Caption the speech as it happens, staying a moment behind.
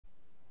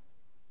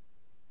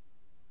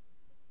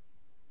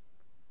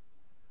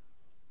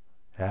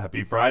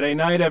Happy Friday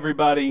night,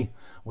 everybody.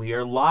 We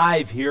are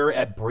live here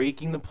at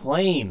Breaking the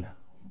Plane.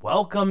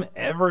 Welcome,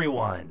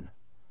 everyone.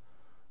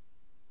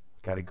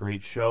 Got a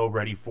great show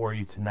ready for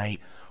you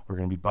tonight. We're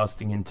going to be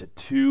busting into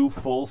 2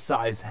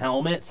 full-size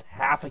helmets,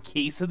 half a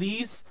case of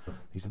these.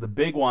 These are the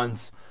big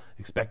ones.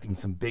 Expecting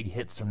some big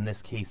hits from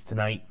this case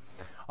tonight.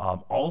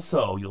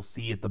 Also, you'll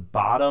see at the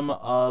bottom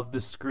of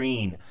the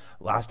screen,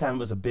 last time it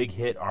was a big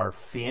hit, our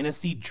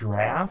fantasy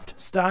draft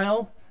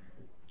style.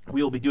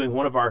 We will be doing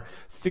one of our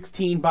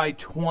 16 by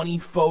 20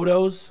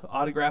 photos,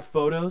 autograph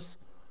photos.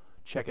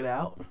 Check it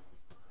out.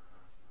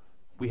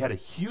 We had a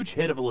huge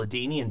hit of a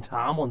LaDainian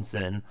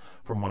Tomlinson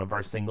from one of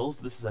our singles.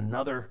 This is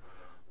another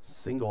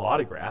single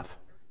autograph.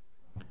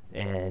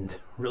 And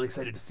really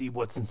excited to see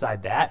what's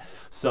inside that.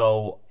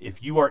 So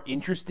if you are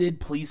interested,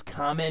 please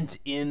comment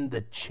in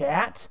the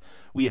chat.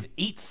 We have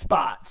 8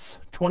 spots,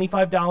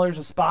 $25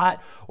 a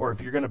spot. Or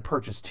if you're going to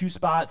purchase 2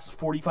 spots,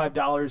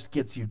 $45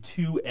 gets you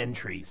 2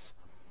 entries.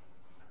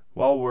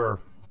 While we're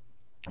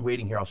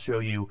waiting here, I'll show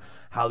you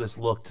how this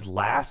looked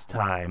last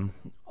time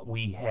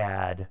we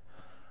had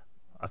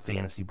a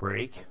fantasy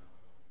break.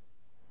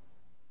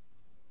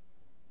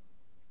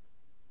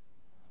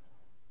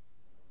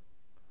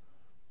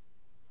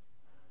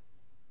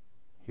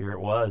 Here it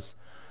was.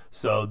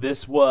 So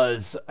this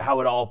was how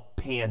it all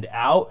panned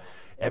out.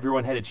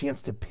 Everyone had a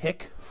chance to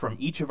pick from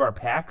each of our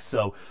packs.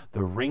 So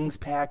the Rings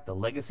pack, the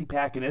Legacy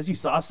pack, and as you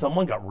saw,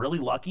 someone got really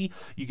lucky.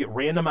 You get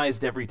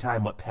randomized every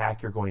time what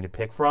pack you're going to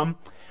pick from.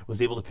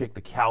 Was able to pick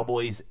the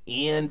Cowboys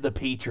and the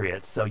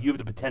Patriots. So you have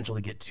the potential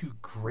to get 2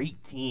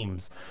 great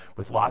teams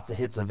with lots of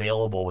hits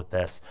available with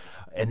this.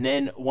 And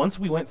then once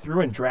we went through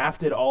and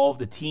drafted all of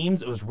the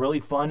teams, it was really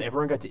fun.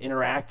 Everyone got to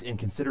interact and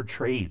consider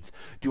trades.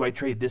 Do I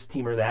trade this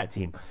team or that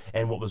team?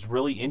 And what was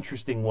really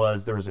interesting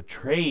was there was a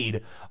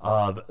trade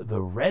of the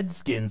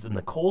Redskins and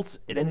the Colts.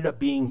 It ended up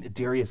being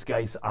Darius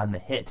Geis on the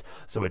hit.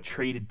 So a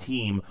traded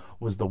team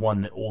was the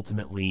one that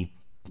ultimately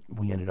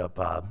we ended up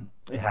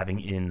having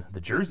in the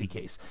jersey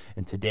case.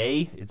 And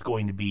today it's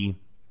going to be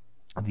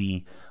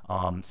the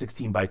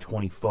 16 by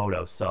 20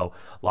 photo. So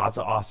lots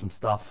of awesome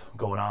stuff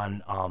going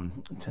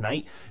on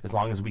tonight, as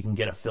long as we can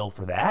get a fill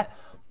for that.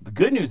 The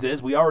good news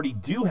is we already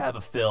do have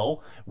a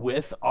fill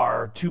with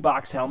our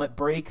 2-box helmet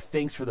break.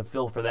 Thanks for the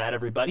fill for that,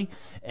 everybody.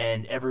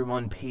 And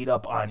everyone paid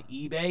up on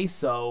eBay,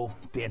 so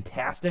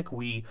fantastic.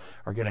 We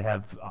are going to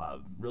have a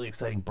really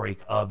exciting break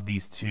of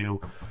these 2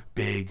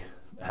 big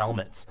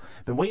helmets.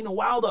 Been waiting a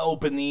while to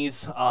open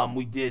these.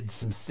 We did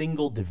some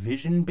single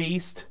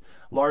division-based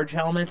large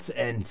helmets,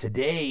 and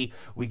today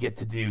we get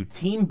to do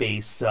team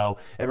based, so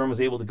everyone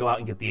was able to go out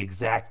and get the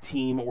exact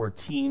team or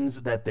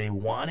teams that they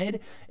wanted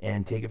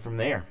and take it from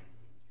there.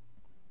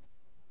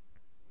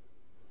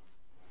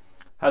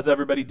 How's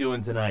everybody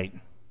doing tonight?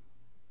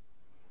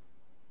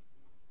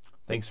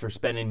 Thanks for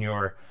spending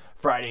your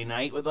Friday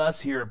night with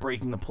us here at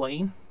Breaking the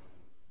Plane.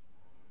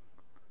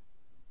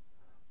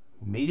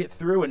 Made it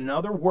through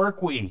another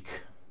work week.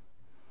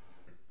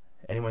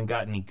 Anyone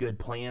got any good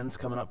plans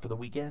coming up for the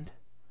weekend?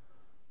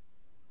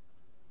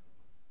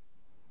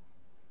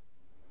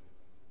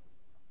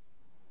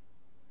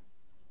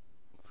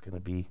 It's gonna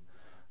be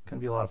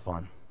a lot of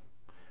fun.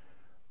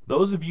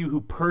 Those of you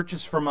who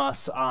purchased from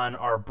us on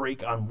our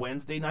break on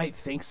Wednesday night,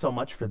 thanks so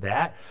much for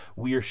that.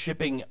 We are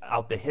shipping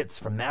out the hits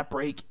from that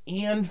break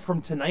and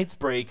from tonight's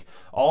break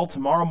all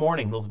tomorrow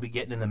morning. Those will be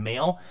getting in the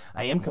mail.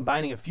 I am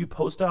combining a few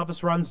post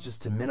office runs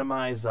just to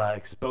minimize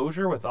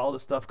exposure with all the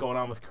stuff going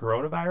on with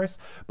coronavirus,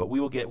 but we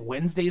will get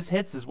Wednesday's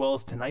hits as well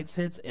as tonight's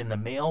hits in the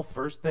mail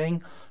first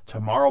thing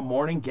tomorrow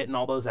morning, getting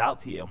all those out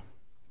to you.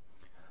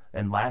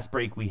 And last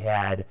break we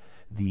had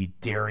the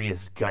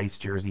Darius Geis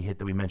jersey hit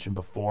that we mentioned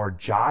before.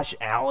 Josh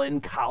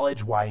Allen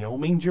College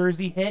Wyoming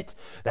jersey hit.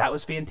 That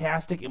was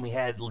fantastic. And we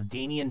had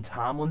LaDainian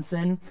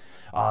Tomlinson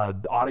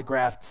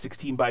autographed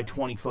 16 by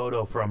 20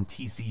 photo from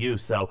TCU.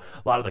 So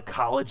a lot of the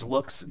college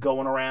looks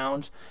going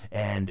around,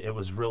 and it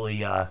was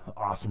really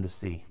awesome to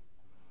see.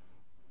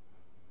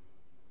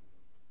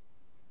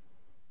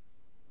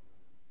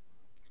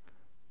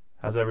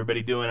 How's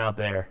everybody doing out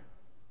there?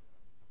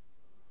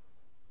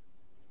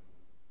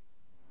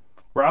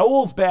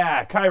 Raul's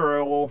back. Hi,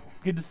 Raul.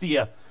 Good to see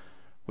you.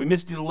 We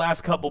missed you the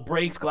last couple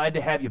breaks. Glad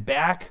to have you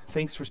back.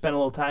 Thanks for spending a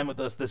little time with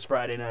us this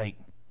Friday night.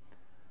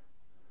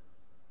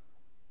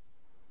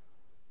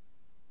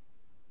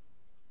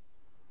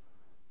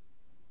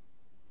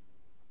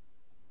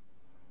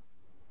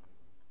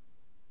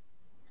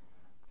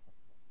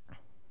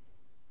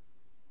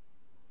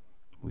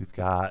 We've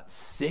got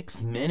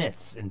 6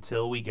 minutes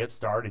until we get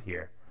started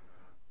here.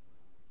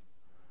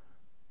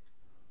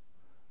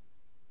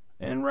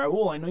 And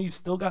Raul, I know you've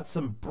still got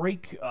some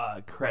break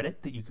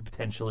credit that you could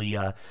potentially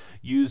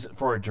use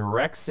for a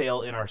direct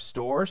sale in our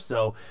store.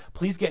 So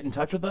please get in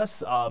touch with us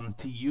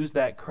to use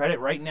that credit.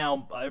 Right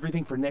now,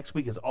 everything for next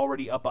week is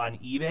already up on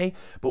eBay,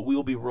 but we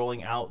will be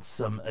rolling out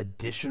some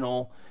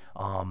additional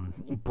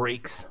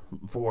breaks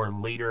for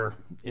later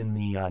in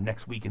the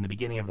next week and the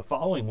beginning of the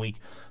following week.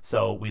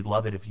 So we'd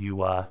love it if you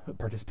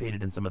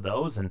participated in some of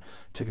those and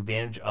took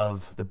advantage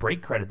of the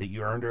break credit that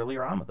you earned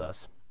earlier on with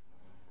us.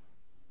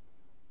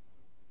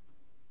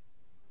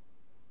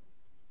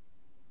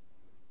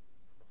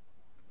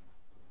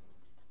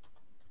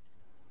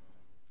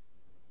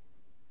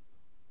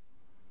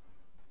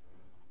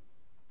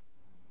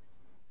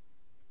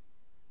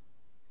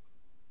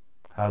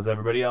 How's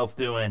everybody else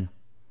doing?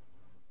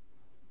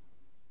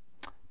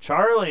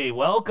 Charlie,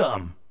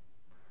 welcome.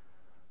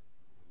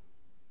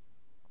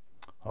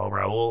 Oh,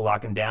 Raul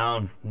locking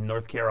down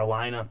North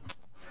Carolina.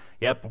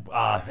 Yep,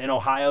 in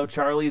Ohio.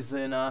 Charlie's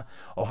in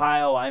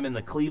Ohio. I'm in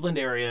the Cleveland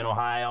area in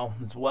Ohio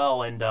as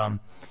well, and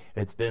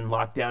it's been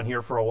locked down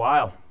here for a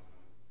while.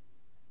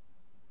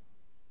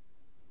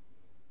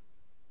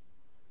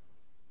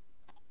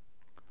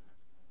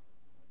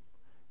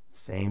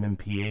 Same in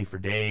PA for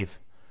Dave.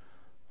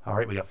 All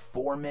right, we got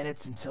 4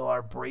 minutes until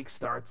our break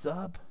starts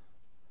up.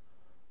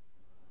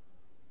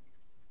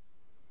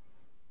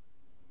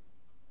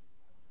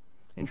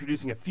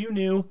 Introducing a few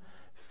new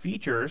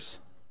features.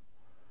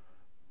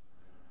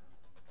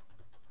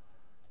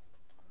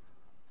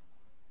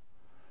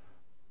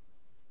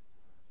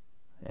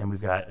 And we've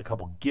got a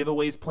couple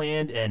giveaways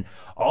planned. And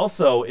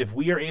also, if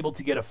we are able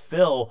to get a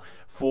fill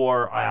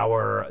for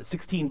our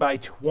 16 by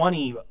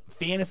 20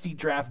 fantasy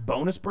draft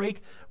bonus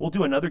break, we'll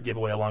do another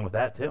giveaway along with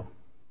that too.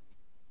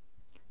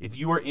 If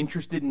you are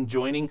interested in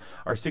joining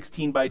our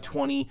 16 by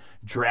 20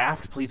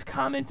 draft, please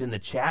comment in the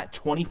chat.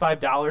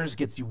 $25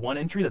 gets you 1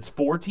 entry. That's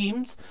 4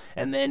 teams.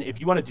 And then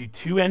if you want to do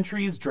 2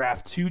 entries,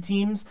 draft 2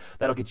 teams,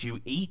 that'll get you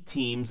 8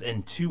 teams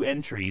and 2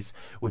 entries,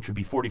 which would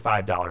be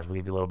 $45. We'll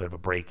give you a little bit of a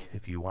break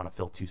if you want to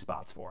fill 2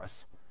 spots for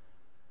us.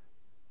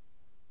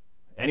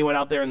 Anyone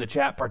out there in the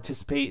chat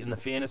participate in the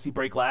fantasy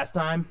break last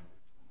time?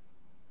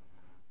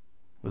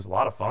 It was a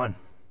lot of fun.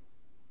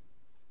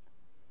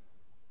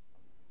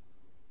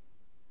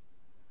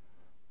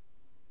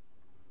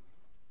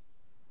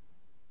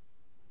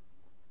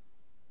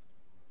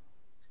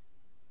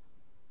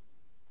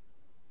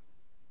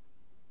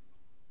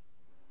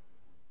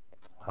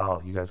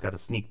 Oh, you guys got a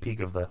sneak peek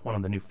of one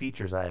of the new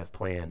features I have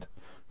planned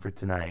for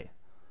tonight.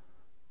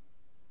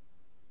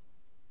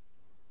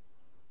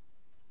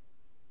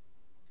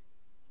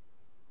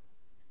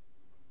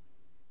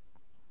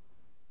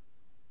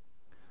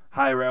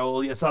 Hi,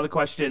 Raul. I saw the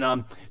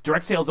question.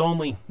 Direct sales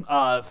only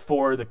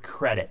for the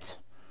credit.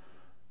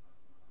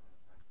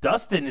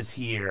 Dustin is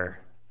here.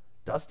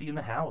 Dusty in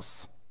the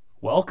house.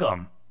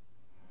 Welcome.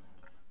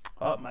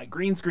 Oh, my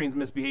green screen's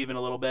misbehaving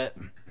a little bit.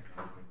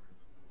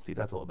 See,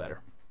 that's a little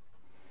better.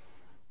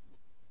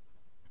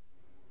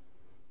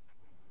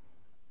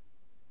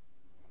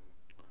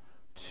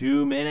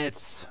 Two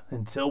minutes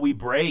until we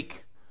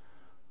break.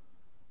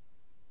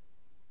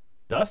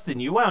 Dustin,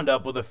 you wound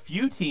up with a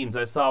few teams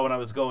I saw when I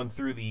was going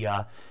through the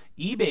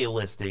eBay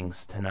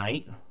listings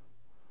tonight.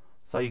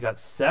 Saw you got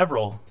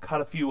several,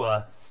 caught a few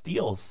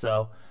steals,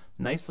 so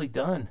nicely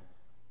done.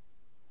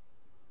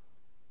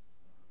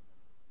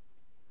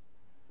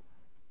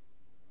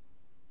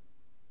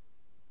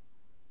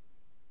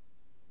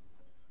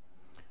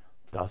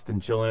 Dustin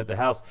chilling at the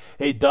house.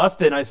 Hey,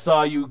 Dustin, I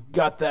saw you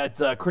got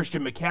that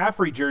Christian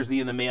McCaffrey jersey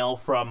in the mail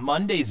from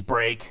Monday's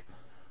break.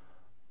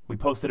 We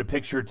posted a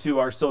picture to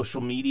our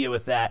social media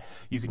with that.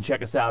 You can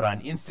check us out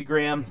on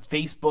Instagram,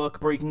 Facebook,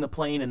 Breaking the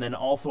Plane, and then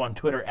also on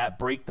Twitter at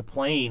Break the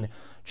Plane.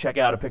 Check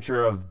out a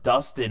picture of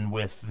Dustin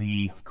with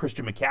the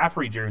Christian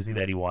McCaffrey jersey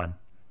that he won.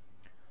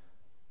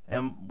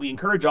 And we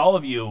encourage all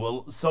of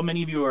you, so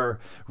many of you are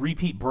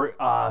repeat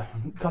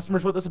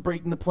customers with us at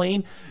Breaking the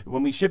Plane.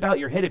 When we ship out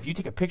your hit, if you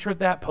take a picture of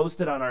that, post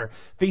it on our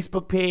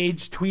Facebook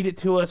page, tweet it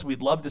to us.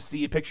 We'd love to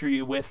see a picture of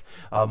you with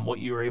what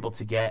you were able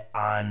to get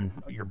on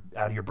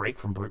out of your break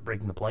from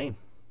Breaking the Plane.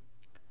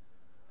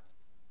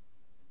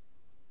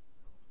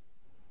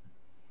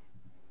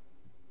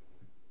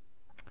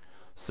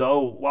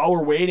 So while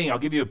we're waiting, I'll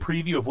give you a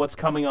preview of what's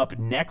coming up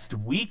next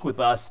week with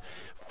us.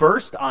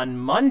 First, on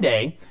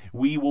Monday,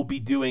 we will be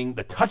doing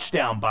the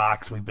touchdown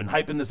box. We've been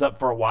hyping this up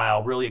for a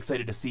while. Really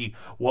excited to see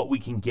what we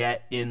can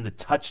get in the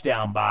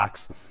touchdown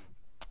box.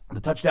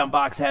 The touchdown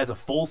box has a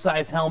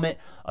full-size helmet,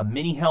 a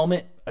mini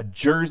helmet, a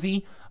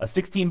jersey, a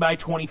 16 by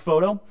 20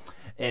 photo,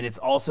 and it's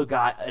also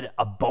got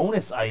a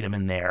bonus item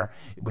in there,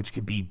 which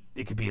could be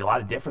a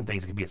lot of different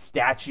things. It could be a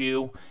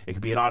statue, it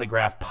could be an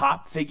autographed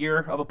pop figure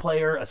of a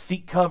player, a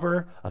seat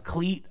cover, a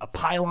cleat, a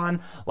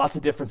pylon, lots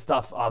of different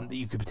stuff that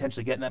you could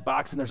potentially get in that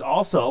box. And there's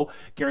also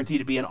guaranteed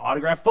to be an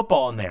autographed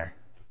football in there.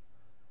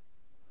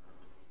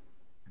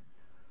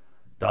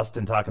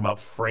 Dustin talking about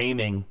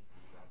framing.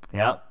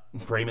 Yeah,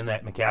 framing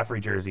that McCaffrey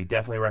jersey.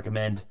 Definitely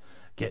recommend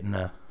getting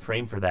a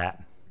frame for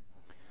that.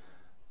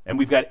 And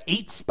we've got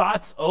 8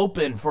 spots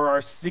open for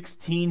our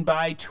 16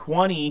 by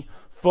 20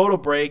 photo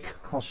break.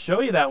 I'll show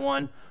you that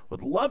one.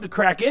 Would love to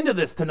crack into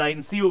this tonight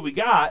and see what we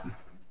got.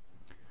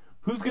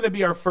 Who's going to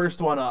be our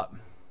first one up?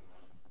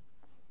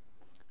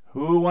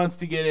 Who wants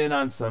to get in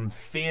on some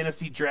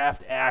fantasy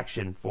draft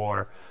action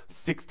for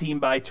 16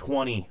 by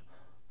 20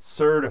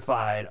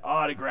 certified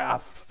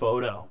autograph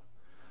photo?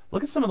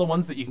 Look at some of the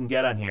ones that you can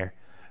get on here.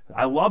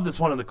 I love this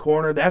one in the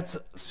corner. That's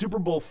Super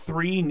Bowl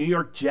III New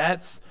York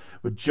Jets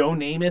with Joe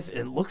Namath.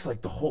 It looks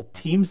like the whole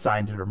team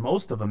signed it, or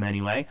most of them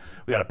anyway.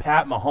 We got a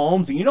Pat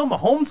Mahomes, and you know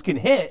Mahomes can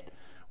hit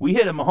We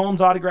hit a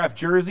Mahomes autographed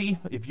jersey.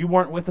 If you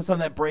weren't with us on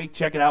that break,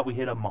 check it out. We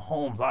hit a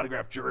Mahomes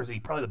autographed jersey,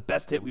 probably the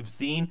best hit we've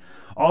seen.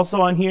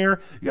 Also on here,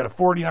 you got a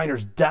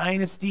 49ers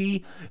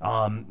dynasty,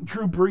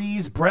 Drew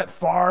Brees, Brett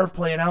Favre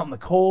playing out in the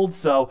cold.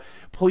 So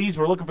please,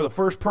 we're looking for the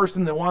first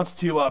person that wants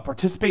to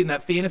participate in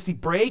that fantasy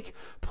break.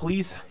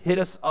 Please hit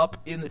us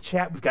up in the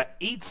chat. We've got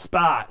 8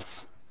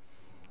 spots.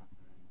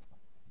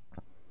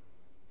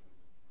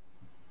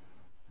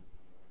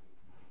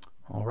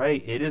 All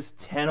right, it is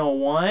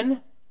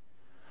 10:01.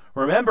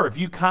 Remember, if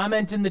you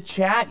comment in the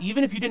chat,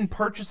 even if you didn't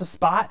purchase a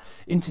spot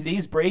in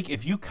today's break,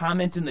 if you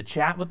comment in the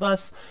chat with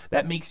us,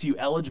 that makes you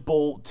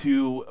eligible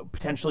to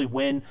potentially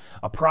win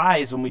a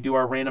prize when we do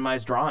our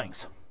randomized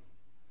drawings.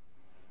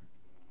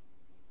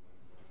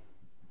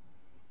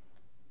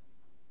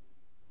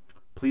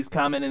 Please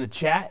comment in the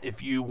chat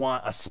if you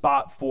want a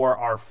spot for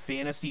our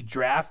fantasy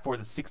draft for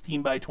the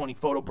 16x20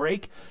 photo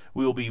break.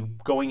 We will be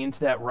going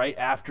into that right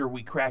after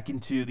we crack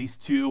into these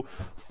 2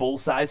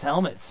 full-size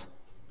helmets.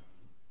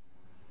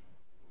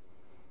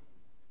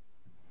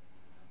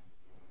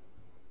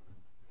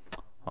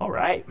 All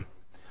right,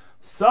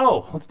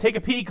 so let's take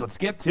a peek. Let's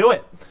get to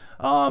it.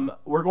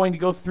 We're going to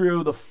go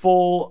through the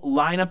full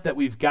lineup that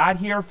we've got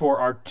here for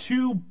our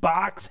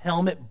 2-box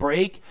helmet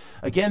break.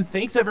 Again,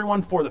 thanks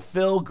everyone for the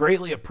fill.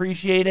 Greatly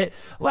appreciate it.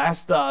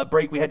 Last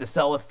break we had to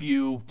sell a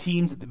few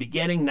teams at the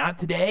beginning. Not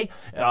today.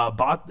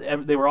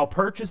 They were all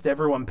purchased.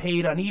 Everyone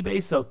paid on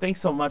eBay. So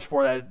thanks so much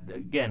for that.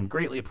 Again,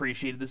 greatly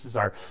appreciated. This is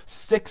our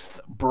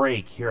 6th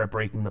break here at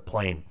Breaking the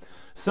Plane.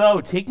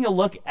 So, taking a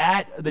look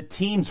at the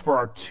teams for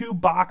our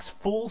 2-box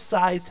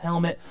full-size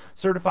helmet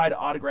certified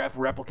autograph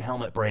replica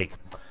helmet break.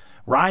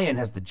 Ryan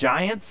has the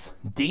Giants,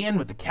 Dan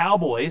with the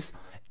Cowboys,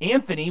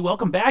 Anthony,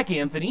 welcome back,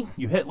 Anthony.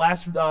 You hit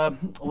last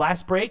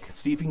break.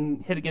 See if you can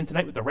hit again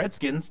tonight with the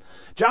Redskins.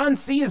 John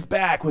C is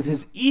back with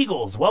his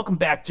Eagles. Welcome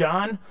back,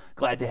 John.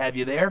 Glad to have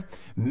you there.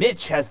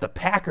 Mitch has the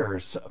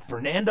Packers.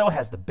 Fernando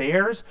has the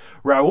Bears.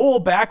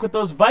 Raul back with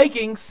those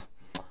Vikings.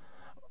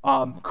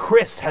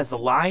 Chris has the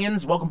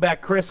Lions. Welcome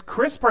back, Chris.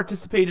 Chris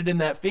participated in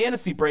that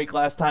fantasy break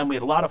last time. We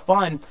had a lot of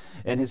fun,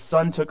 and his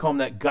son took home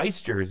that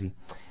Geist jersey.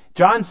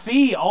 John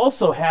C.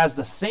 also has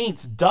the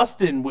Saints.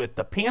 Dustin with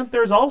the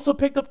Panthers also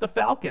picked up the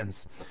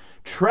Falcons.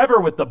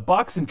 Trevor with the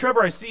Bucks. And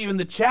Trevor, I see you in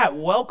the chat.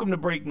 Welcome to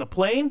Breaking the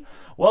Plane.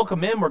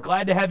 Welcome in. We're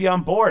glad to have you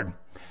on board.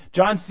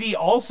 John C.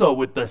 also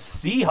with the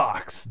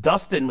Seahawks.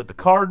 Dustin with the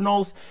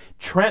Cardinals.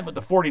 Trent with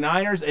the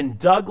 49ers. And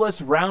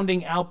Douglas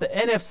rounding out the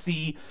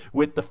NFC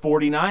with the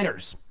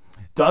 49ers.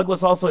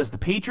 Douglas also has the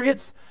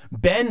Patriots.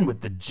 Ben with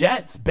the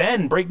Jets.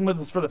 Ben breaking with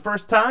us for the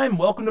first time.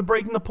 Welcome to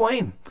Breaking the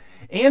Plane.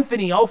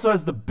 Anthony also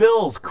has the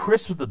Bills.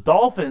 Chris with the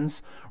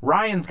Dolphins.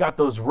 Ryan's got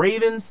those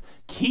Ravens.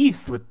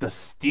 Keith with the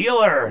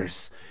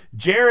Steelers.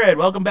 Jared,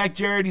 welcome back,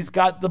 Jared. He's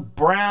got the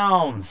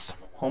Browns.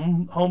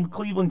 Home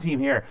Cleveland team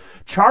here.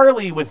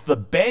 Charlie with the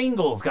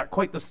Bengals. Got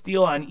quite the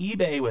steal on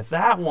eBay with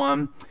that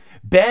one.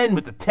 Ben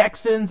with the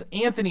Texans.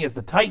 Anthony has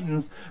the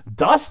Titans.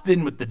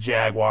 Dustin with the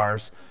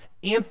Jaguars.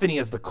 Anthony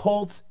has the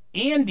Colts.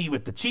 Andy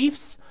with the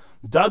Chiefs.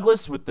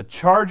 Douglas with the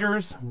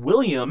Chargers.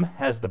 William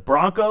has the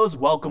Broncos.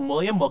 Welcome,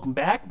 William. Welcome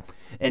back.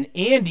 And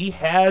Andy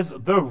has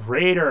the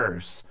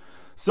Raiders.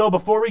 So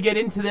before we get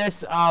into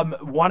this,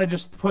 want to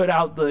just put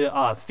out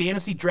the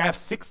Fantasy Draft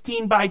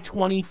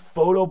 16x20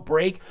 photo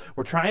break.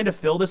 We're trying to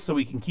fill this so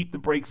we can keep the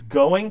breaks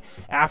going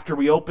after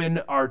we open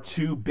our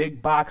 2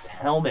 big box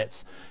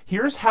helmets.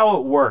 Here's how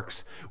it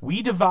works.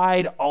 We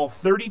divide all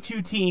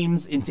 32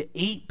 teams into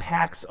 8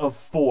 packs of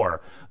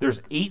 4.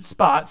 There's 8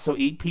 spots, so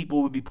 8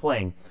 people would be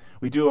playing.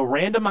 We do a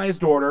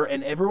randomized order,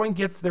 and everyone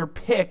gets their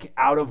pick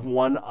out of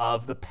one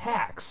of the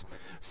packs.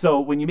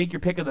 So when you make your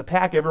pick of the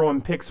pack,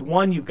 everyone picks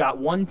one. You've got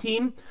one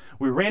team.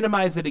 We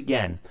randomize it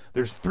again.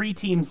 There's 3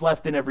 teams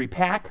left in every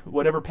pack.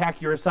 Whatever pack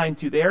you're assigned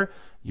to there,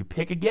 you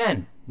pick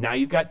again. Now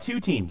you've got 2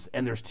 teams,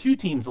 and there's 2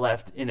 teams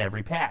left in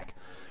every pack.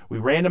 We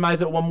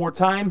randomize it one more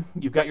time.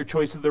 You've got your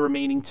choice of the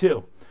remaining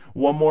 2.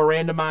 One more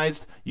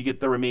randomized, you get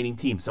the remaining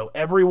team. So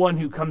everyone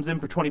who comes in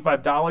for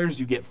 $25,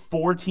 you get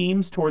 4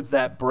 teams towards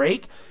that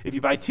break. If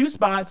you buy 2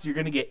 spots, you're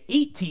going to get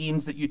 8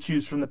 teams that you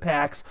choose from the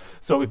packs.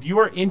 So if you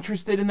are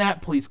interested in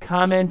that, please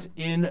comment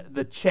in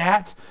the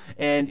chat.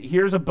 And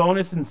here's a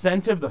bonus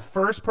incentive. The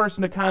first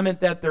person to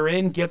comment that they're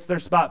in gets their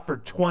spot for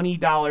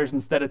 $20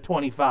 instead of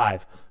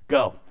 $25.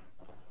 Go.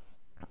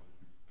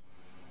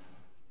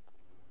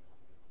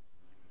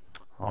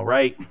 All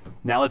right,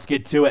 now let's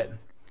get to it.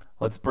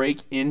 Let's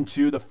break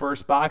into the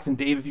first box. And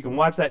Dave, if you can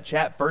watch that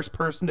chat, first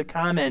person to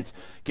comment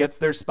gets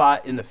their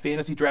spot in the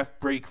fantasy draft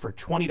break for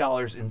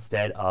 $20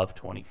 instead of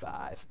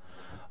 $25.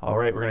 All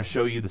right, we're going to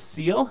show you the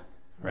seal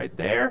right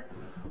there,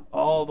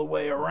 all the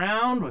way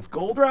around with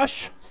Gold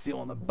Rush, seal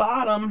on the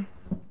bottom.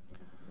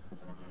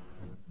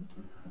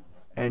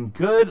 And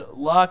good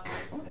luck,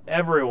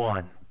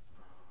 everyone.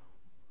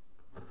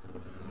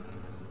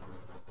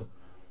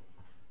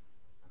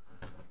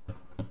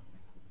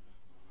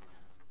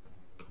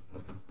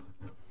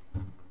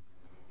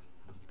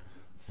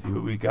 See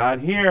what we got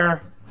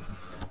here.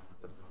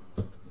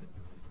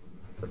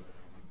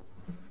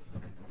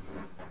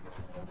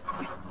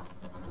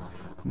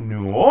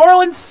 New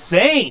Orleans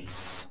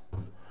Saints.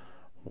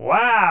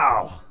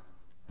 Wow.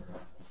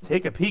 Let's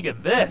take a peek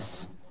at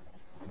this.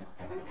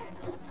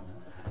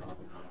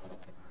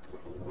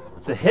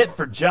 It's a hit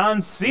for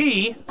John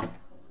C.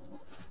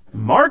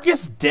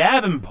 Marcus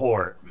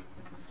Davenport.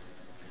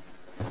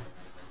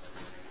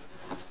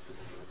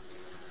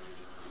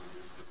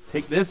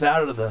 Take this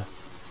out of the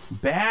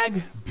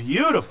bag.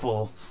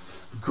 Beautiful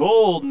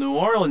gold New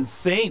Orleans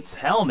Saints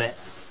helmet.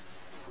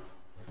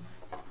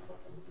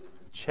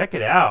 Check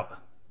it out.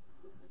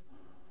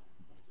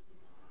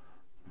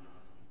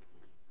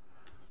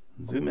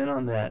 Zoom in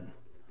on that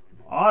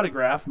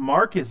autograph.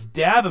 Marcus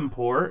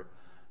Davenport,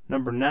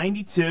 number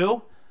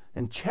 92.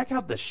 And check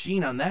out the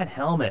sheen on that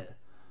helmet.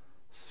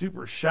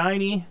 Super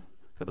shiny.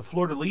 Got the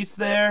fleur-de-lis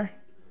there.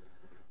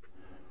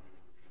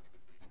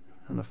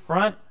 On the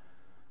front,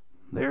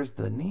 there's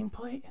the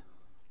nameplate.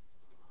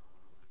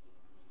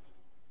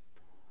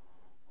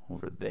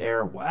 Over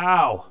there.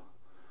 Wow.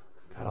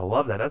 Gotta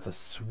love that. That's a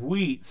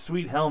sweet,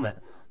 sweet helmet.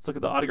 Let's look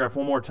at the autograph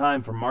one more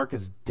time for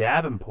Marcus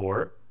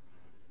Davenport.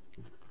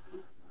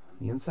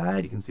 The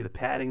inside, you can see the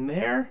padding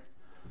there.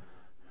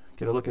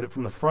 Get a look at it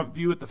from the front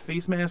view with the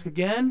face mask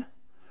again.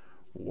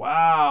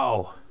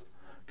 Wow.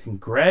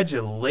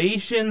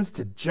 Congratulations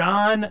to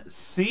John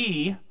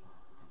C.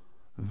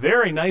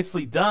 Very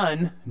nicely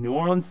done, New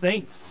Orleans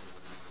Saints.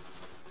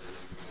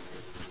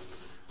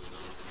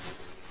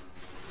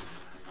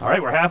 All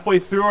right, we're halfway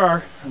through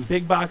our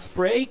big box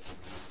break.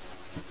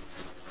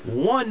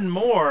 One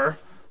more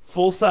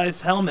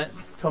full-size helmet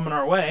coming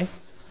our way.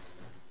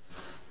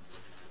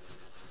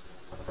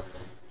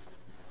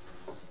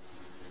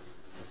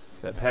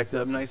 That packed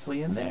up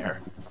nicely in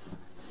there.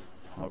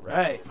 All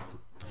right.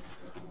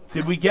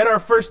 Did we get our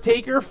first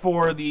taker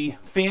for the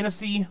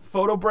fantasy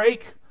photo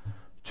break?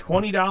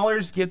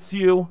 $20 gets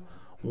you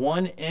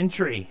one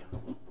entry.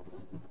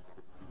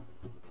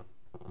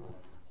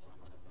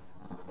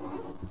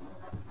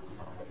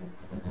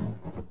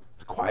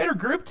 It's a quieter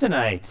group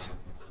tonight.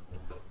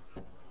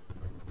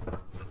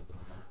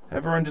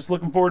 Everyone just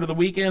looking forward to the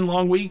weekend,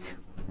 long week?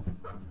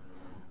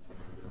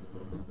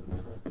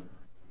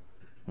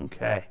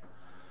 Okay.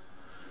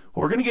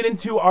 We're going to get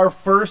into our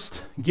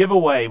first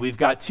giveaway. We've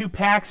got 2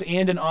 packs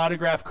and an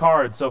autograph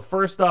card. So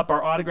first up,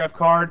 our autograph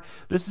card.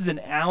 This is an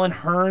Allen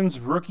Hurns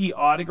rookie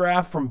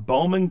autograph from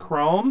Bowman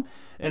Chrome,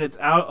 and it's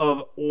out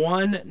of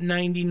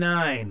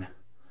 $199.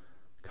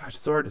 Gosh, it's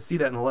so hard to see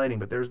that in the lighting,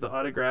 but there's the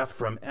autograph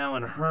from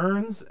Allen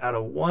Hurns out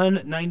of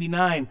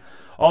 $199.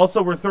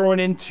 Also, we're throwing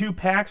in 2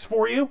 packs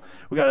for you.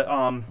 We got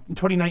a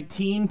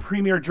 2019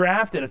 Premier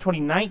Draft and a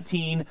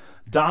 2019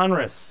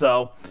 Donruss.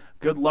 So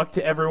good luck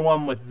to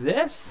everyone with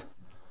this.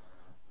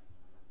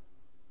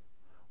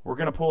 We're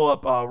going to pull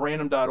up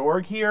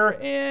random.org here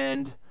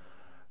and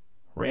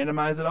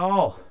randomize it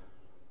all.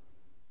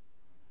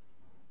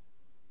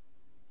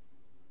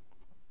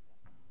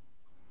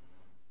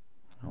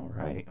 All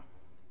right.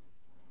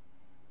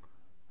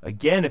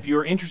 Again, if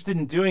you're interested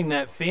in doing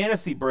that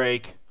fantasy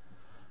break,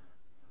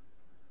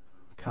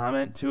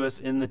 comment to us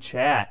in the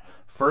chat.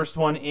 First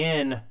one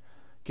in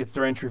gets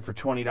their entry for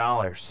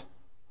 $20.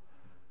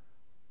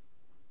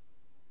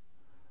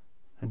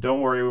 And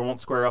don't worry, we won't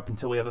square up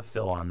until we have a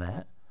fill on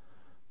that.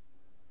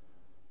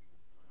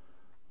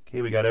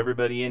 Okay, we got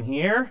everybody in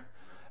here,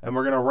 and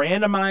we're going to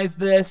randomize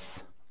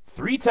this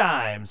 3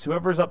 times.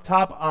 Whoever's up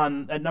top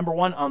at number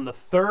 1 on the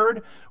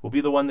 3rd will be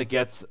the one that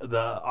gets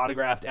the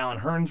autographed Allen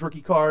Hurns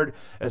rookie card,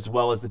 as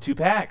well as the 2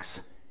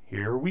 packs.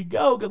 Here we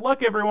go. Good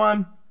luck,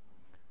 everyone.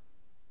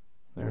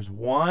 There's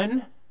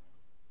 1.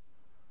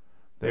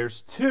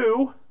 There's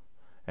 2.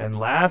 And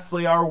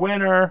lastly, our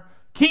winner,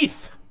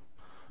 Keith.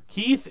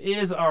 Keith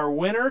is our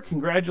winner.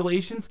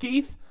 Congratulations,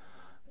 Keith.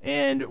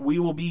 And we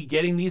will be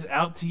getting these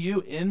out to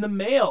you in the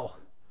mail.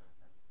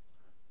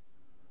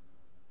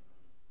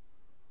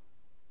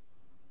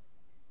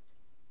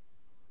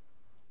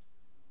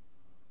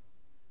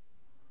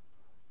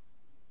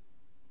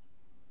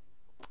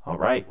 All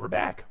right, we're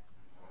back.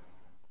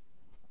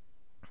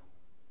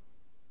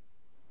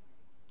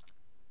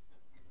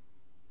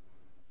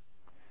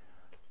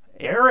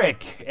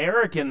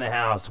 Eric in the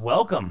house.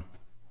 Welcome.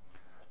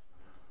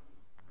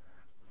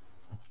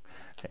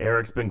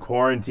 Eric's been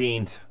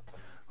quarantined.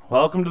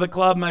 Welcome to the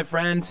club, my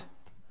friend.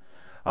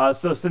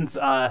 So since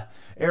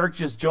Eric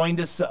just joined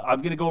us, I'm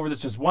going to go over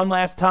this just one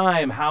last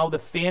time, how the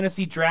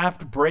fantasy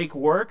draft break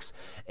works,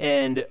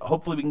 and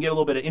hopefully we can get a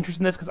little bit of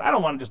interest in this, because I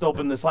don't want to just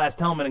open this last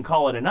helmet and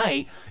call it a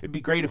night. It'd be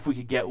great if we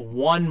could get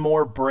one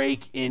more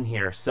break in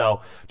here.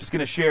 So just going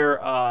to share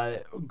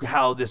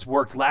how this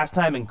worked last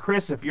time. And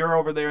Chris, if you're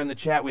over there in the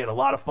chat, we had a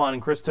lot of fun,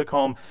 and Chris took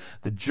home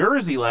the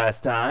jersey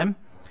last time.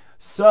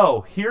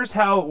 So here's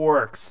how it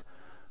works.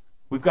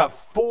 We've got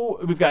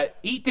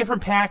 8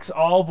 different packs,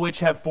 all of which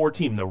have 4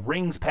 teams. The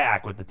Rings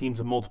pack with the teams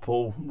of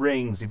multiple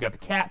rings. You've got the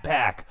Cat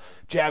pack,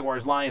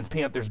 Jaguars, Lions,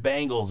 Panthers,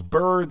 Bengals,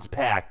 Birds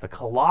pack, the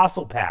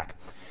Colossal pack.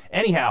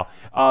 Anyhow,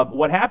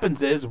 what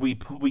happens is we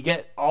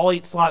get all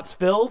 8 slots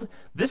filled.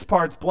 This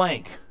part's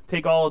blank.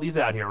 Take all of these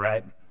out here,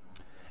 right?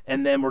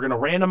 and then we're going to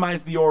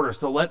randomize the order.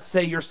 So let's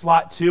say you're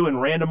slot 2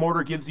 and random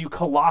order gives you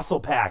Colossal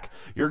Pack.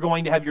 You're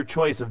going to have your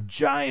choice of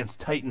Giants,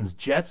 Titans,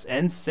 Jets,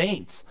 and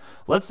Saints.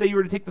 Let's say you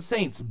were to take the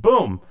Saints.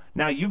 Boom.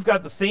 Now you've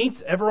got the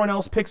Saints. Everyone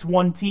else picks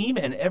one team,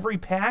 and every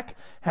pack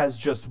has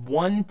just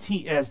one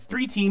team, has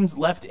 3 teams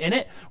left in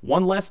it,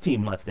 one less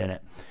team left in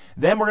it.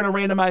 Then we're going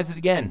to randomize it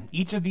again.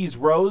 Each of these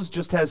rows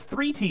just has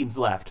 3 teams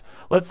left.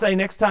 Let's say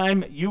next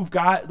time you've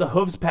got the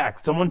Hooves pack.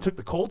 Someone took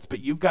the Colts, but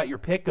you've got your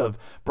pick of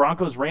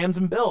Broncos, Rams,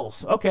 and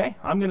Bills. Okay,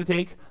 I'm going to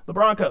take the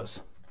Broncos.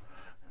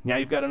 Now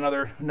you've got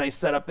another nice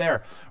setup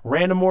there.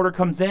 Random order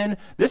comes in.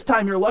 This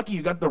time you're lucky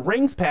you got the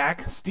Rings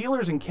pack.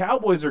 Steelers and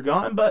Cowboys are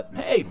gone, but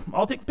hey,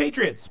 I'll take the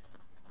Patriots.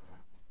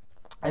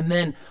 And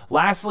then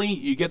lastly,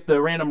 you get the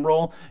random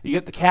roll. You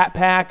get the Cat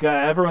pack.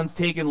 Everyone's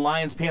taking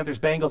Lions, Panthers,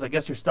 Bengals. I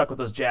guess you're stuck with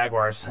those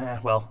Jaguars.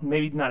 Well,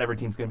 maybe not every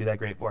team's going to be that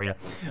great for you.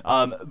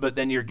 But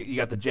then you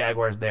got the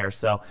Jaguars there.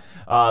 So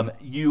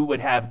you would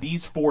have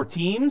these 4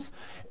 teams.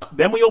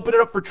 Then we open it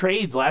up for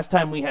trades. Last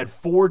time we had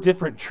 4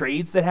 different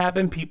trades that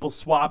happened. People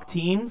swap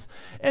teams.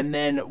 And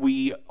then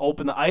we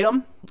open the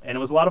item, and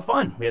it was a lot of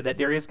fun. We had that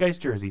Darius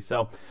Geist jersey.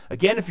 So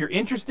again, if you're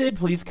interested,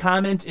 please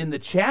comment in the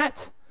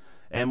chat,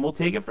 and we'll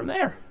take it from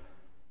there.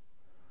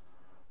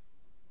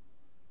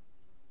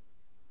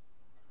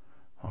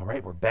 All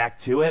right, we're back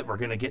to it. We're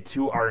going to get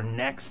to our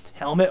next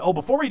helmet. Oh,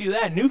 before we do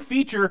that, new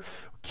feature,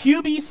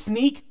 QB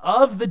Sneak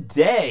of the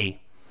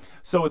Day.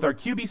 So with our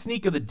QB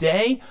Sneak of the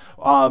Day,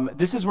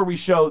 this is where we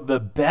show the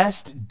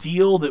best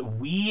deal that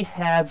we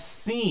have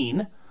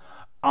seen.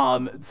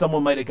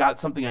 Someone might have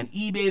got something on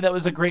eBay that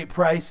was a great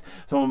price.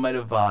 Someone might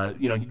have,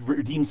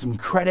 redeemed some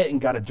credit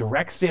and got a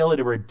direct sale at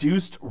a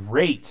reduced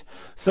rate.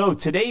 So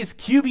today's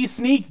QB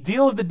Sneak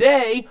deal of the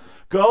day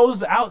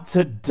goes out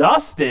to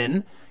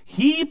Dustin.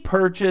 He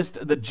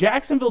purchased the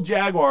Jacksonville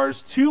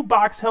Jaguars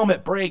 2-box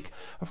helmet break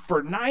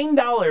for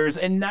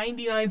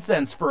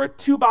 $9.99 for a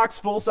 2-box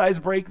full-size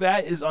break.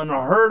 That is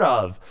unheard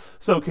of.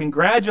 So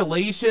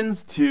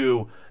congratulations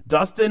to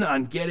Dustin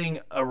on getting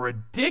a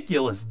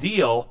ridiculous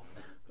deal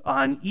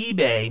on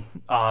eBay.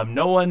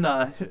 No one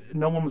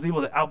was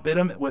able to outbid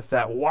him with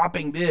that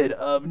whopping bid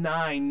of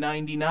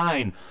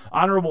 $9.99.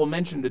 Honorable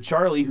mention to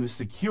Charlie, who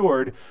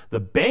secured the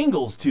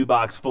Bengals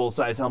 2-box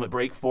full-size helmet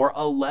break for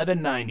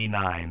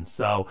 $11.99.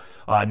 So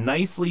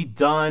nicely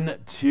done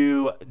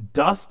to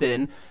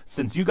Dustin.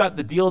 Since you got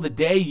the deal of the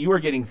day, you are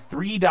getting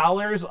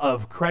 $3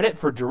 of credit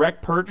for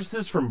direct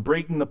purchases from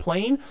Breaking the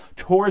Plane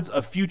towards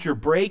a future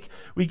break.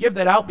 We give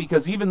that out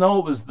because even though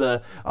it was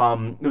the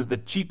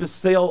cheapest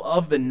sale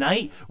of the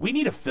night, we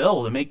need a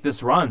fill to make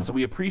this run. So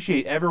we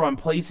appreciate everyone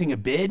placing a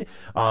bid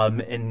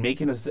and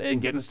getting us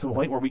to the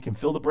point where we can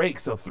fill the break.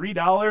 So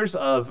 $3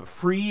 of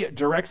free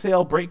direct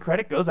sale break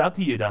credit goes out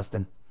to you,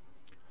 Dustin.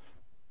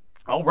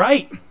 All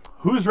right,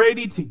 who's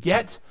ready to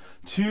get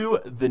to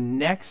the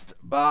next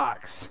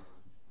box?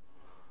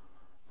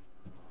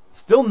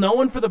 Still no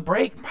one for the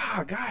break.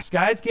 Oh, gosh,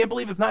 guys, can't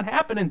believe it's not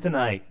happening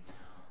tonight.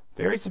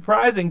 Very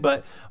surprising,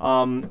 but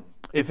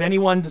if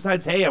anyone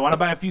decides, hey, I want to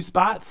buy a few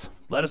spots,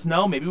 let us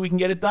know. Maybe we can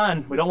get it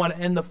done. We don't want to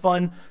end the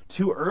fun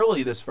too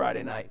early this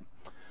Friday night.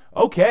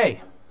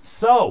 Okay,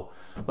 so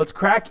let's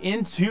crack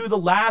into the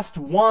last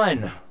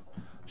one.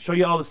 Show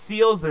you all the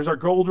seals. There's our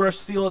Gold Rush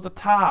seal at the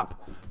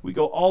top. We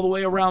go all the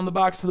way around the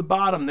box to the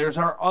bottom. There's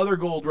our other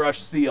Gold Rush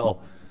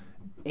seal.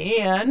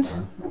 And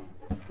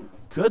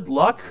good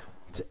luck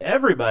to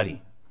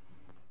everybody.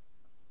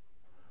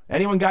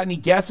 Anyone got any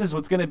guesses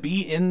what's going to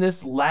be in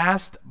this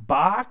last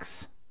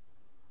box?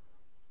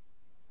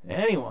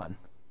 Anyone?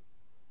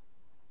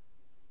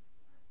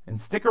 And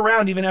stick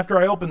around even after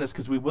I open this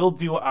because we will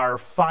do our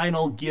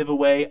final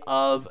giveaway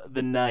of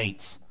the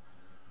night.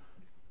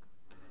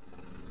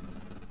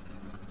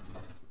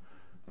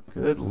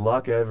 Good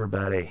luck,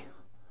 everybody.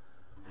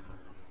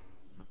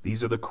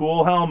 These are the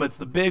cool helmets,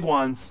 the big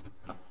ones.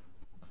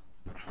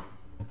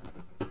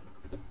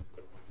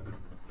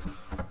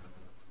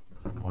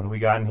 What do we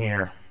got in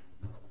here?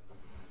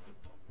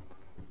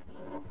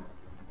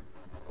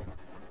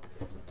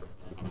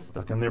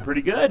 Stuck in there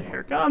pretty good. Here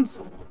it comes.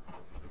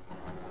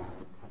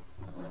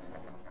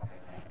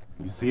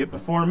 You see it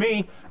before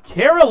me.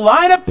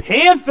 Carolina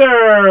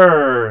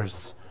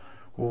Panthers!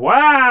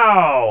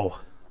 Wow!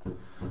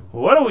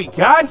 What do we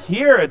got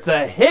here? It's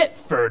a hit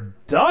for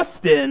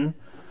Dustin.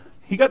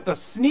 He got the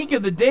sneak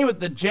of the day with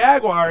the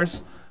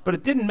Jaguars, but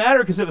it didn't matter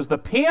because it was the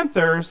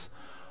Panthers.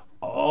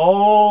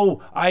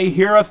 Oh, I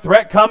hear a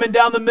threat coming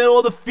down the middle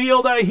of the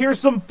field. I hear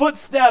some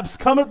footsteps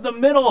coming up the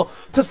middle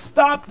to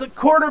stop the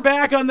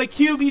quarterback on the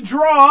QB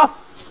draw.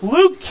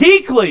 Luke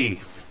Kuechly.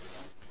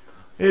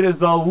 It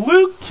is a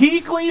Luke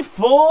Kuechly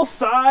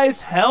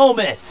full-size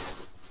helmet.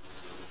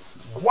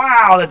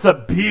 Wow, that's a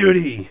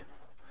beauty.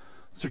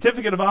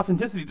 Certificate of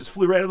authenticity just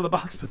flew right out of the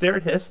box, but there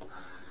it is.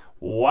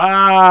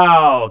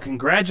 Wow,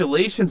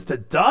 congratulations to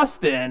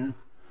Dustin.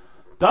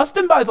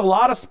 Dustin buys a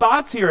lot of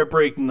spots here at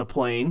Breaking the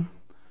Plane.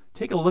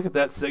 Take a look at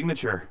that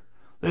signature.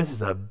 This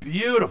is a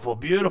beautiful,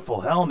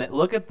 beautiful helmet.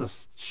 Look at the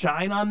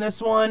shine on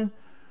this one.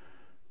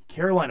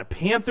 Carolina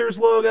Panthers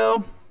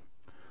logo.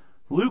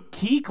 Luke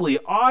Kuechly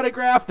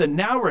autograph, the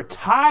now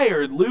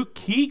retired Luke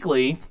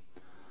Kuechly.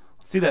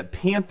 Let's see that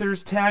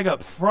Panthers tag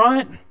up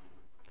front.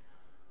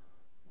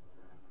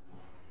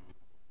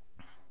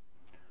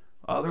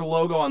 Other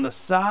logo on the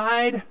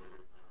side.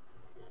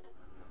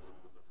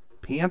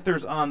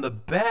 Panthers on the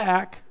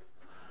back.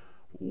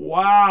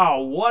 Wow,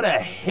 what a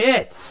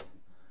hit.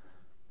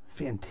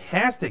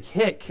 Fantastic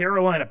hit.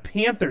 Carolina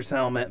Panthers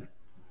helmet.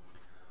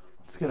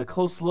 Let's get a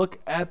close look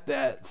at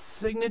that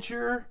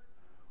signature.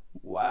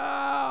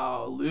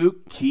 Wow,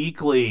 Luke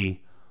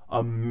Kuechly.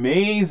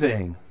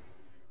 Amazing.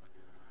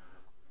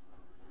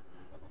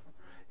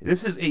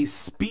 This is a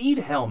speed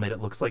helmet,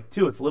 it looks like,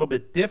 too. It's a little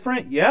bit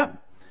different.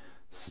 Yep.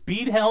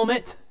 Speed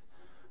helmet.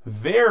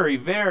 Very,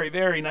 very,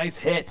 very nice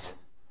hit.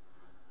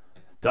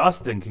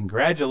 Dustin,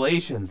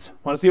 congratulations.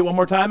 Want to see it one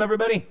more time,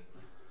 everybody?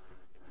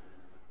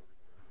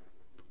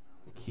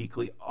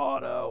 Kuechly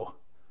auto.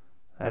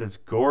 That is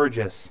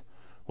gorgeous.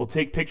 We'll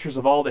take pictures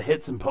of all the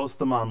hits and post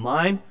them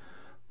online.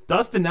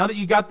 Dustin, now that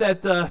you got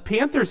that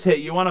Panthers hit,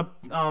 you want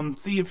to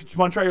see if you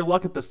want to try your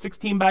luck at the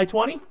 16 by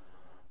 20?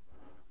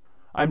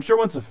 I'm sure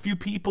once a few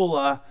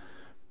people,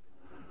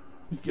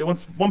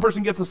 once one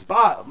person gets a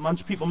spot, a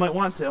bunch of people might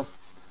want to.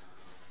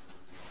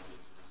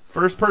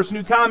 First person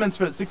who comments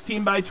for that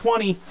 16 by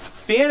 20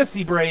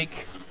 fantasy break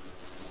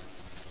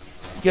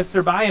gets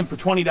their buy-in for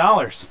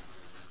 $20.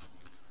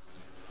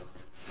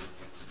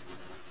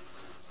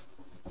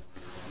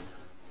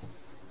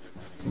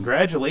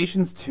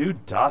 Congratulations to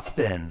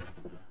Dustin.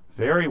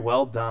 Very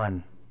well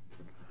done.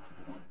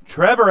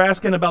 Trevor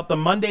asking about the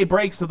Monday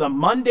break. So the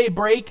Monday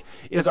break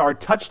is our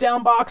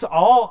touchdown box.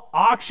 All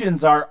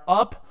auctions are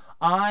up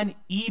on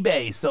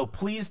eBay. So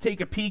please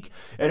take a peek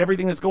at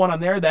everything that's going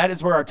on there. That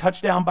is where our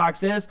touchdown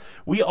box is.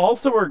 We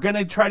also are going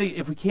to try to,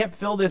 if we can't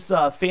fill this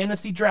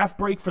fantasy draft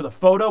break for the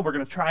photo, we're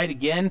going to try it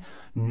again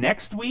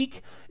next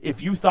week.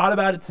 If you thought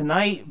about it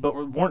tonight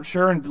but weren't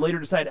sure and later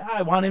decided,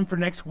 I want in for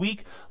next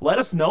week, let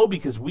us know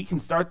because we can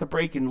start the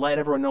break and let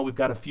everyone know we've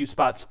got a few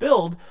spots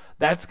filled.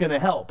 That's going to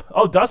help.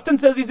 Oh, Dustin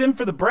says he's in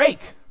for the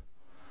break.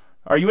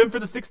 Are you in for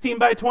the 16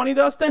 by 20,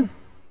 Dustin?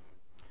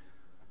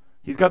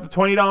 He's got the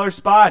 $20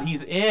 spot.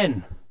 He's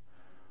in.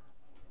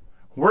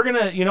 We're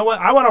going to, you know what?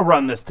 I want to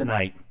run this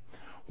tonight.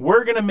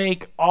 We're going to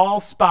make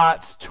all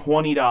spots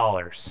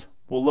 $20.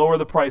 We'll lower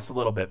the price a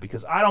little bit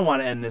because I don't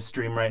want to end this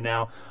stream right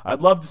now.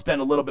 I'd love to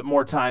spend a little bit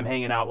more time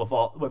hanging out with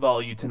all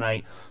of you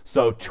tonight.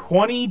 So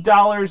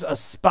 $20 a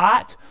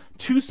spot,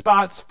 2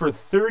 spots for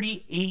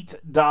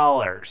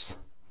 $38.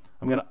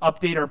 I'm going to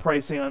update our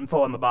pricing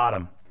info on the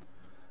bottom.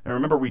 And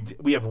remember,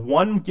 we have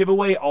one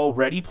giveaway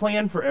already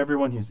planned for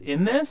everyone who's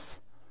in this.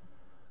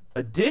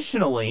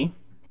 Additionally,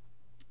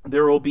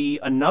 there will be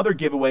another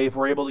giveaway if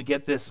we're able to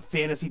get this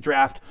fantasy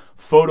draft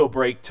photo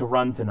break to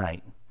run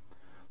tonight.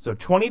 So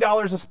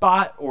 $20 a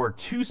spot or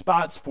 2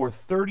 spots for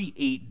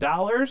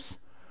 $38.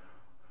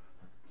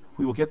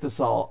 We will get this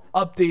all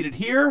updated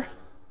here.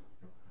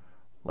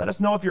 Let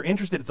us know if you're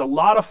interested. It's a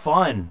lot of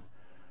fun.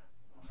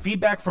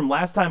 Feedback from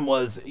last time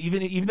was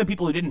even the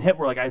people who didn't hit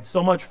were like, I had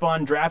so much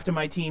fun drafting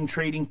my team,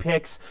 trading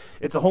picks.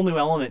 It's a whole new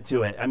element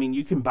to it. I mean,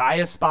 you can buy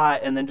a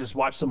spot and then just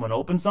watch someone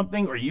open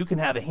something, or you can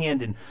have a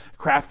hand in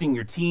crafting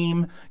your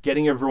team,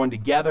 getting everyone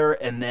together,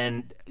 and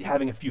then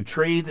having a few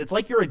trades. It's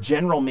like you're a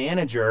general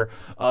manager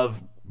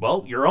of,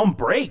 well, your own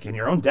break and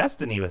your own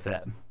destiny with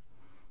it.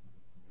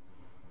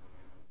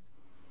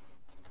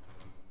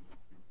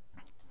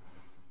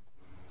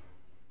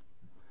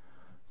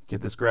 Get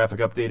this graphic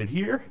updated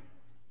here.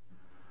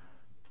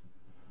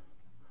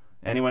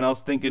 Anyone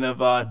else thinking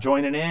of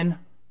joining in?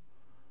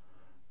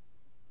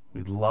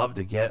 We'd love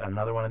to get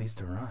another one of these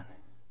to run.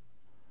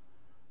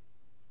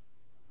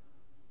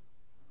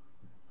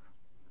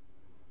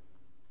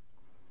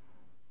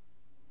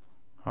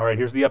 All right,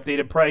 here's the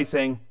updated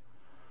pricing.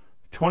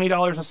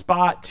 $20 a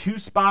spot, 2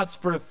 spots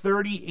for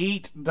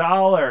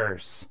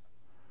 $38.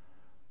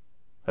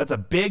 That's a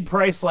big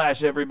price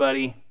slash,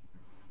 everybody.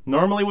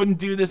 Normally wouldn't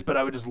do this, but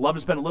I would just love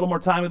to spend a little more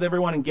time with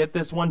everyone and get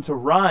this one to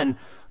run.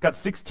 Got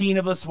 16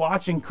 of us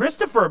watching.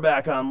 Christopher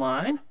back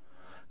online.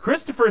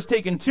 Christopher's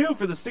taken 2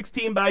 for the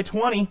 16 by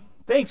 20.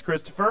 Thanks,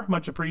 Christopher.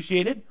 Much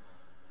appreciated.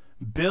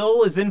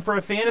 Bill is in for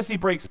a fantasy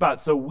break spot,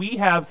 so we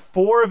have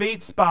 4 of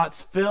 8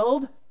 spots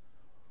filled.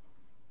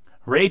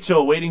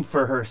 Rachel waiting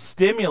for her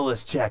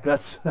stimulus check.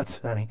 That's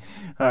funny.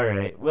 All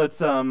right,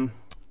 let's all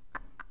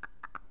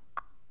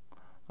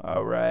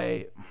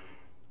right.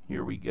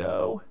 Here we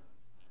go.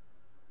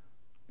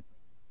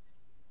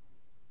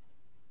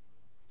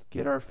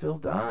 Get our fill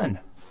done.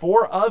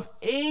 4 of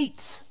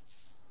 8.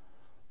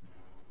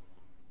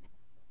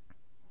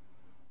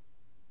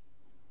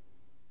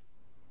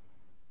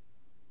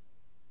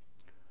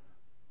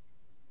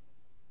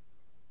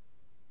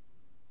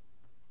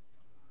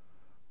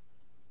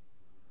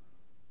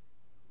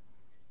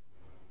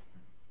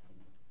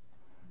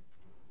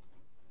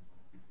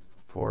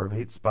 Four of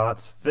 8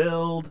 spots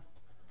filled.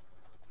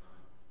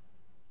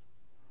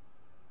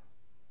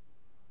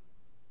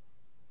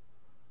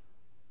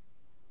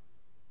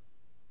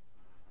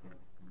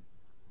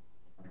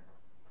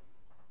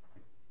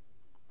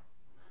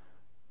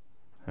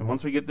 And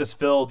once we get this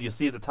filled, you'll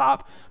see at the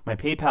top my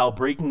PayPal,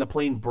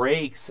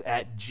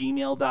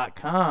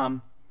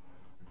 breakingtheplanebreaks@gmail.com.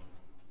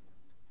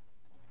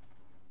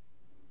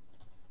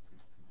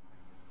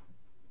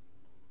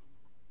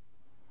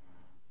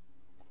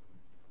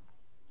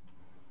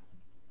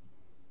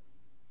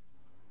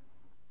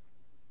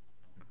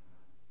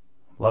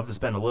 Love to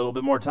spend a little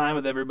bit more time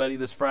with everybody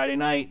this Friday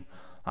night.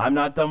 I'm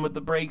not done with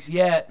the breaks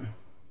yet.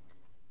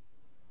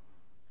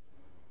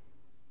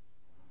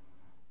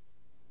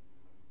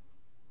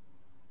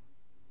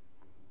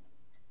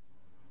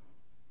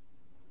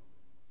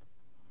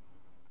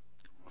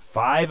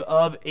 Five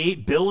of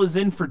 8. Bill is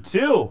in for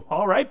 2.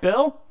 All right,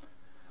 Bill.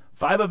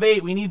 5 of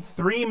 8. We need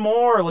 3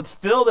 more. Let's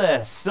fill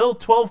this. Still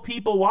 12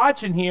 people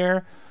watching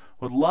here.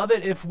 Would love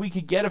it if we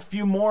could get a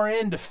few more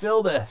in to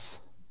fill this.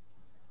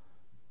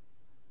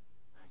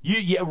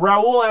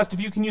 Raul asked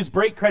if you can use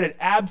break credit.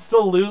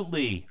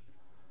 Absolutely.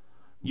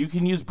 You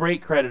can use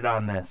break credit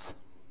on this.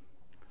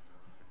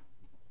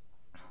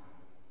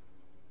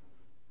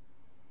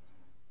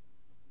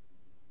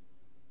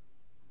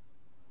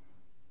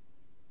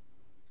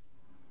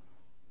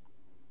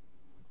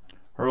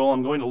 Raul,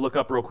 I'm going to look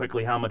up real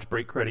quickly how much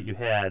break credit you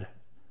had.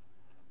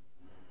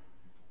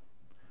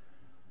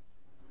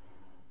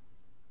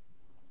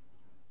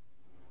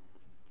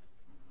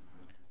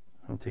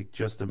 I'll take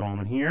just a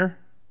moment here.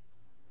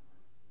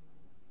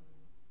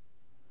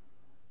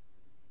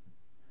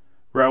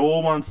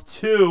 Raul wants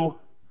 2.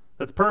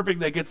 That's perfect.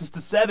 That gets us to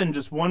 7.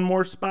 Just one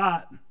more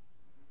spot.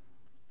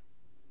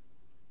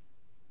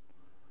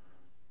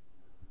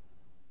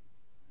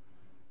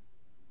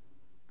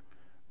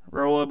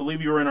 Raul, I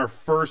believe you were in our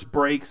first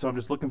break, so I'm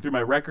just looking through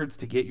my records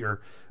to get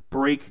your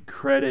break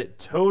credit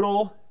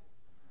total.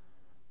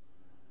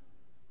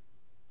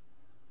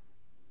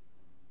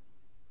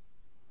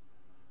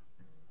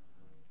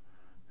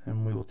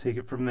 And we will take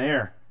it from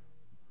there.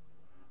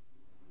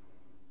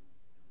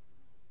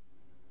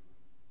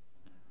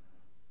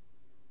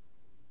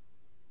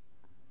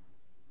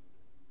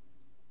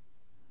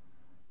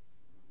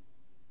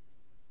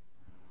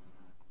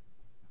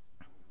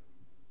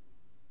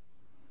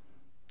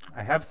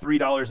 I have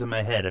 $3 in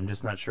my head. I'm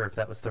just not sure if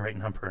that was the right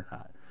number or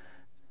not.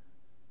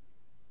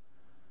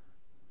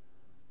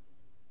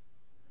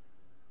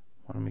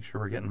 Want to make sure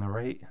we're getting the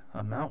right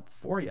amount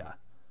for you.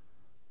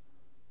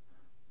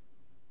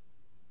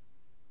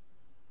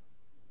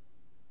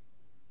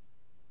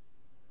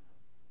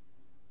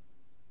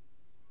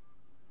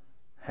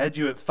 Had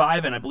you at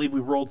 5, and I believe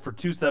we rolled for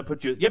 2, so that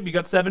put you, yep, you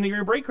got 7 of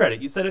your break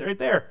credit. You said it right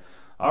there.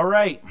 All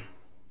right.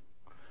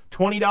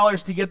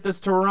 $20 to get this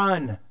to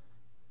run.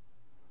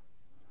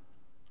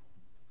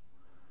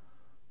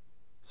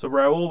 So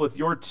Raul, with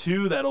your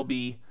 2, that'll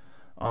be,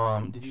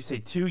 did you say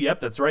 2? Yep,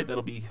 that's right.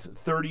 That'll be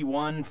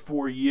 31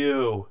 for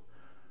you.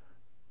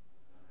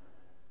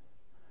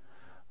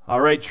 All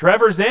right,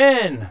 Trevor's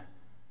in.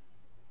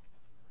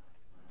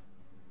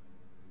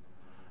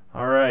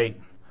 All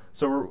right.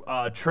 So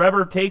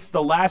Trevor takes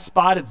the last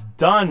spot. It's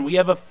done. We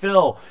have a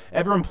fill.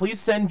 Everyone, please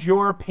send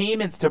your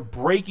payments to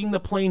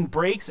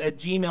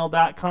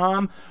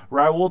breakingtheplanebreaks@gmail.com.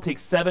 Raul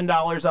takes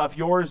 $7 off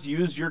yours.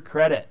 Use your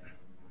credit.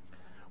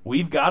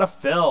 We've got a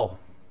fill.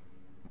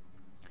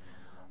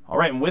 All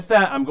right, and with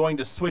that, I'm going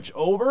to switch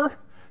over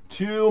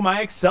to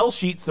my Excel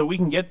sheet so we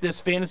can get this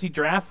fantasy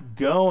draft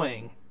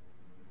going.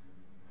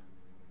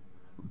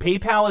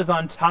 PayPal is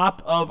on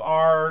top of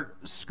our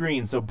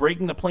screen, so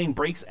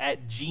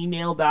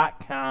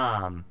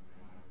breakingtheplanebreaks@gmail.com.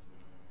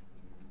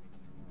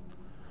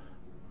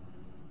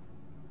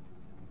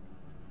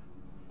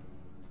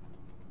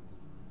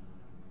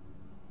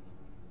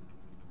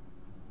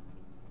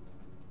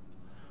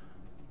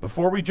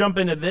 Before we jump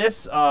into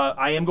this,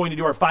 I am going to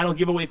do our final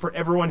giveaway for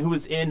everyone who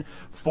is in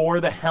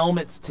for the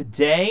helmets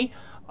today.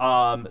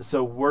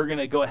 So we're going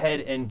to go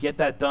ahead and get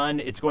that done.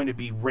 It's going to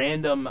be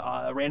random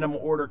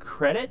order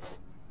credit.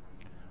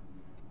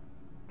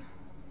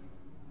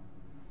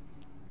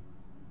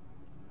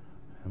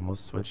 And we'll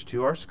switch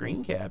to our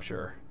screen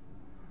capture.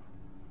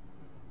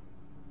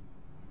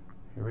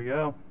 Here we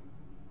go.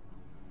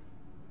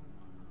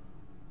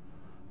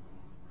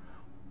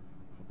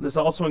 This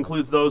also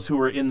includes those who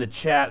were in the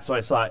chat. So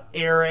I saw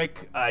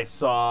Eric, I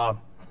saw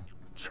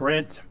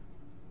Trent,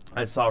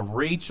 I saw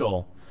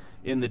Rachel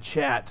in the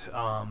chat.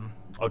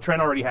 Oh,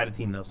 Trent already had a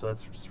team though, so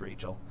that's just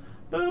Rachel.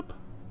 Boop.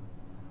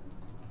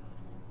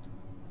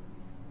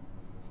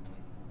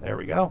 There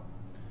we go.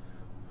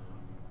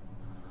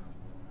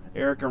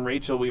 Eric and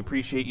Rachel, we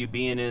appreciate you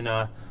being in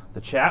the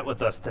chat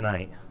with us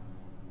tonight.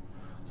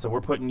 So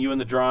we're putting you in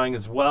the drawing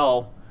as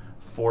well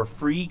for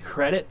free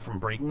credit from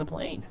Breaking the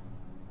Plane.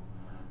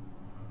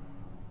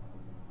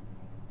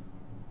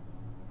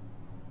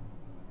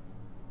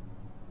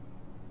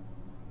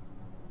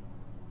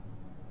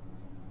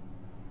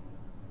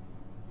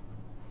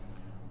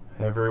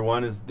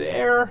 Everyone is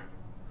there.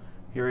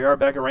 Here we are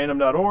back at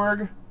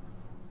random.org.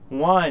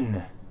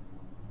 1,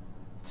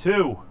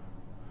 2,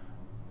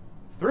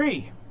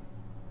 3.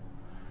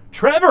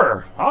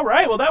 Trevor! All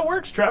right, well, that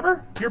works,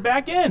 Trevor. You're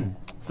back in.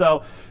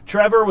 So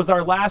Trevor was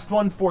our last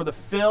one for the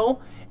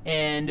fill,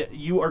 and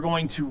you are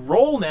going to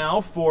roll now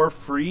for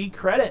free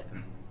credit.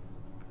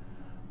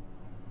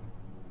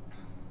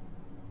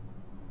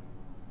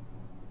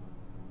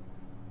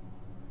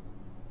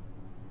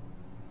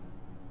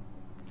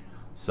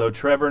 So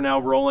Trevor now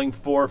rolling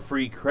for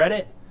free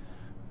credit.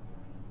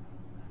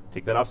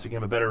 Take that off so you can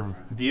have a better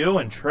view.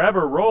 And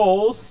Trevor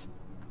rolls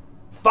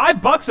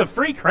 $5 of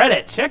free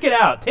credit. Check it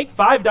out. Take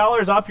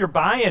 $5 off your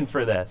buy-in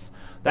for this.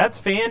 That's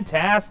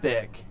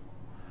fantastic.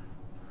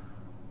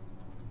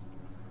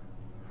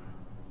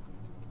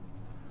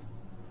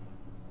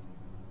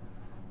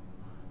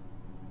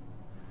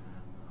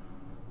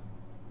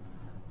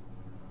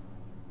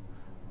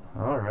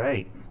 All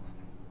right.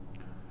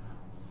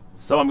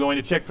 So I'm going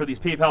to check for these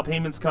PayPal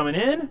payments coming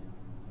in.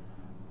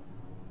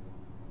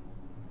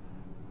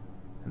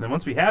 And then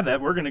once we have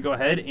that, we're going to go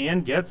ahead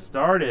and get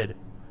started.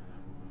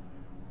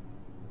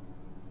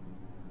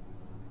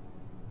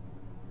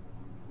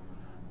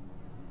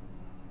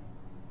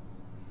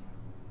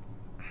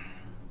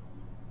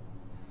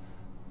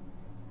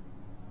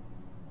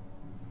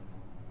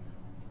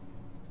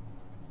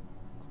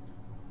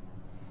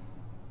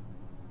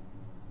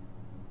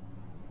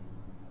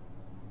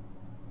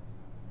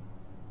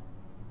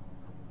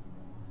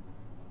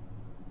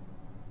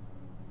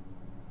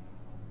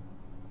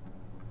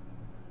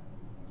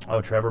 Oh,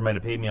 Trevor might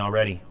have paid me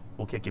already.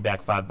 We'll kick you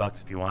back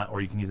 $5 if you want,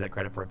 or you can use that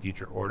credit for a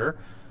future order.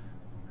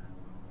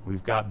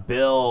 We've got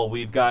Bill.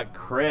 We've got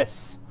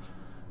Chris.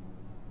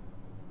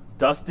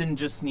 Dustin,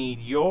 just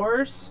need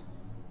yours.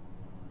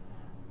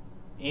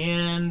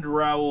 And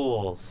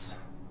Raul's.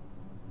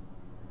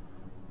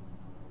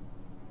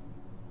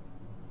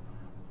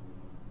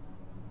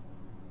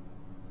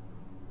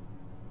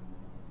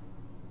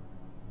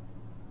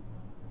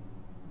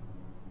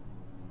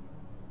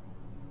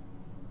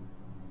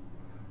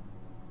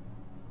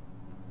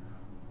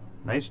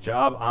 Nice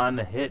job on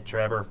the hit,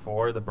 Trevor,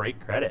 for the break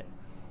credit.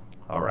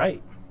 All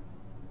right.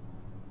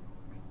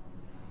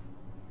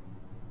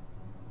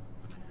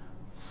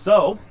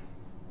 So,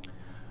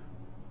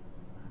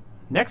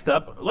 next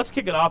up, let's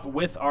kick it off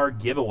with our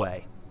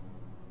giveaway.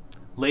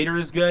 Later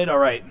is good. All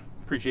right.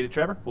 Appreciate it,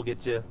 Trevor. We'll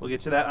get you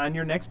that on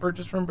your next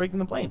purchase from Breaking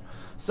the Plane.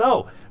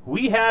 So,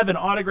 we have an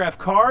autograph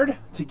card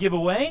to give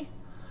away.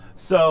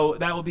 So,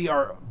 that will be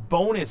our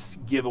bonus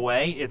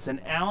giveaway. It's an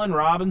Allen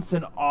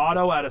Robinson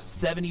auto out of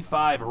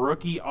 75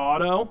 rookie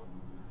auto,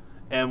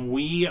 and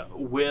we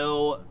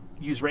will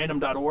use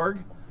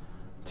random.org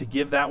to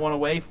give that one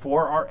away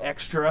for our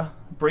extra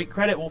break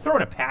credit. We'll throw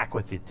in a pack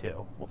with it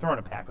too. We'll throw in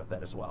a pack with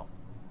that as well.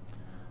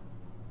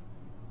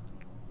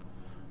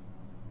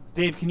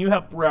 Dave, can you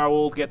help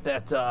Raul get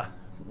that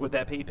with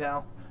that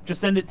PayPal? Just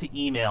send it to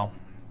email.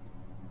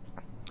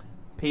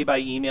 Pay by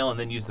email, and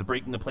then use the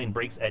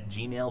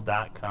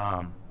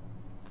breakingtheplanebreaks@gmail.com.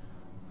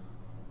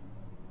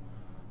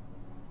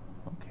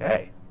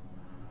 Okay.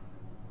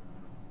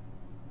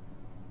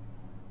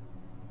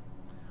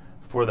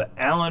 For the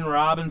Allen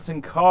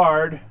Robinson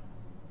card,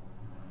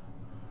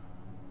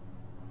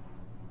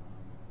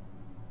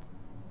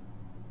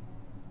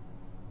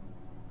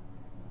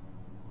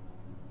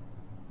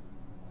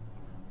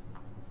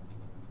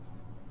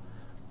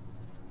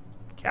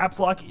 caps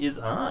lock is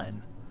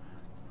on.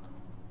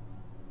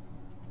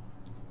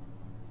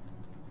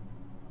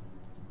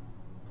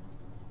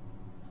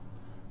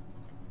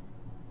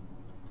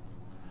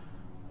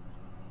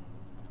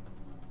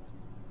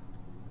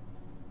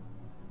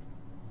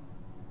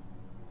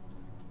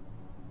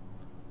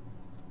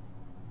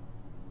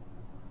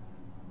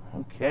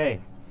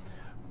 Okay,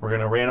 we're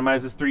going to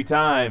randomize this 3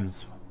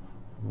 times.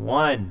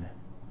 1,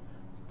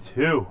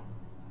 2,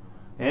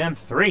 and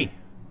 3.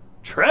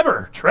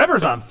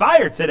 Trevor's on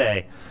fire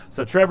today.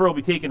 So Trevor will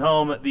be taking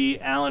home the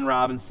Allen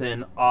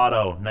Robinson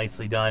auto.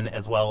 Nicely done,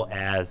 as well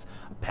as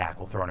a pack.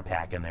 We'll throw in a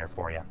pack in there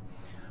for you.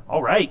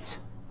 All right,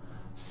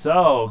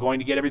 so going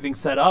to get everything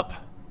set up.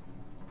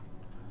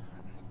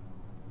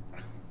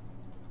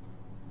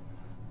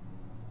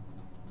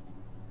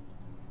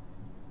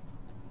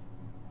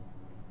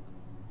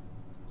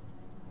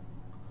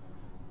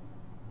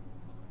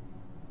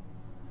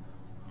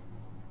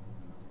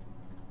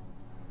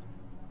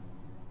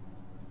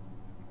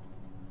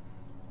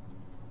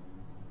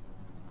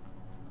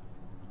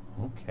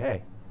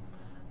 Okay.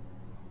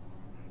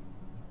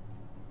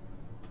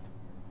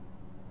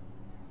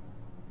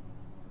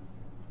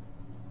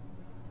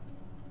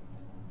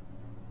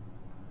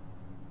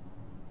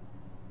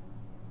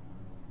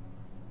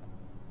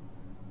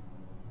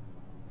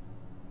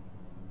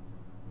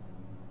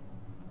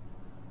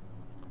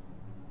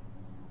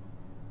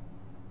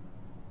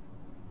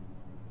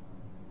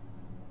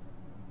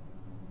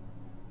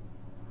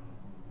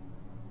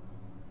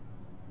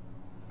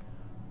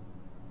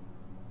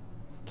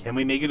 Can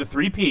we make it a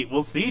three-peat?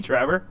 We'll see,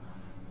 Trevor.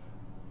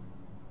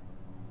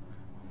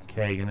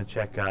 Okay, gonna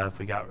check if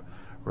we got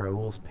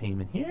Raul's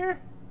payment here.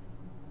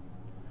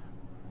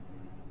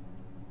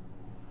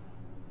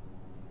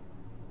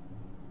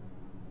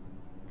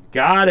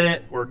 Got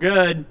it. We're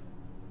good.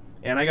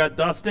 And I got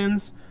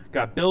Dustin's.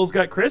 got Bill's,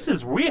 got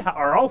Chris's. We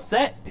are all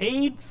set,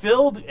 paid,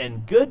 filled,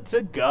 and good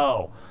to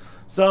go.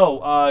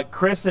 So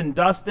Chris and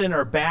Dustin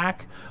are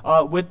back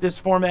with this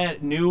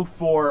format, new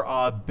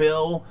for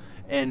Bill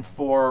and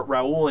for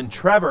Raul and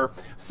Trevor.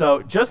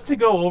 So just to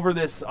go over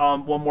this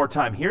one more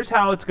time, here's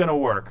how it's going to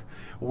work.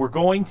 We're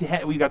going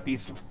to we got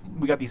these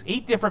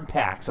 8 different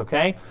packs,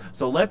 okay?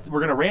 So we're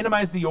going to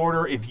randomize the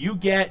order. If you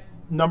get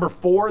number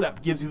 4,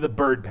 that gives you the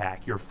bird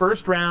pack. Your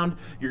first round,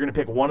 you're going to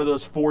pick one of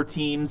those 4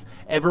 teams.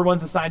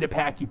 Everyone's assigned a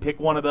pack. You pick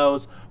one of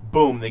those.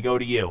 Boom, they go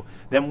to you.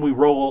 Then we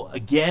roll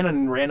again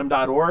on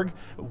random.org.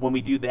 When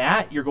we do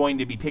that, you're going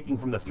to be picking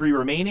from the 3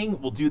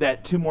 remaining. We'll do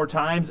that 2 more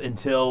times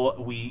until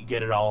we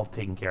get it all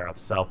taken care of.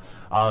 So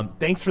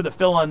thanks for the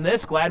fill on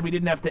this. Glad we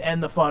didn't have to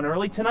end the fun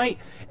early tonight.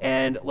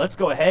 And let's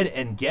go ahead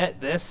and get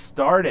this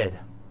started.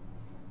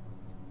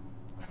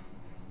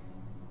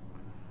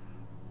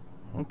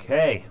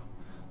 Okay.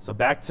 So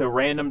back to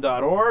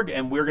random.org,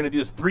 and we're going to do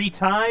this 3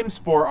 times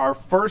for our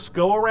first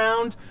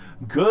go-around.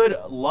 Good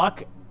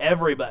luck,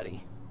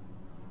 everybody.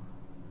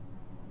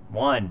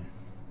 1,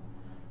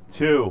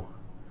 2,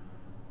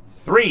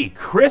 3.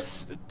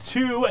 Chris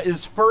 2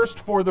 is first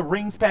for the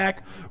Rings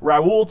pack.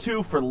 Raul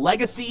 2 for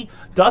Legacy.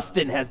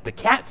 Dustin has the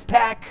Cats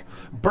pack.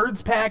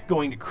 Birds pack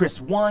going to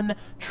Chris 1.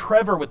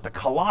 Trevor with the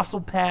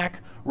Colossal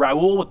pack.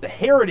 Raul with the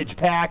Heritage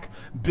pack.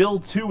 Bill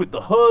 2 with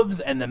the Hooves.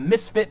 And the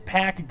Misfit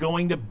pack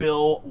going to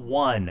Bill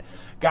 1.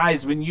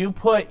 Guys, when you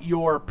put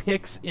your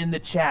picks in the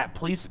chat,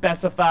 please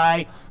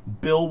specify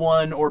Bill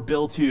 1 or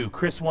Bill 2,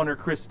 Chris 1 or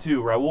Chris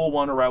 2, Raul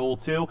 1 or Raul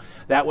 2.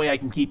 That way I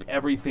can keep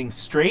everything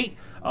straight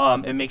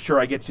and make sure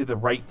I get you the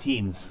right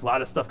teams. A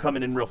lot of stuff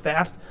coming in real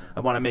fast.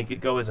 I want to make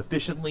it go as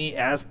efficiently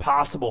as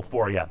possible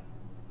for you.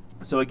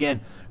 So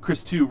again,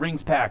 Chris 2,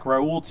 Rings pack,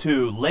 Raul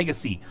 2,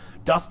 Legacy,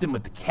 Dustin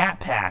with the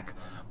Cat pack,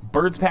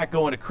 Birds pack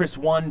going to Chris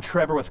 1,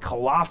 Trevor with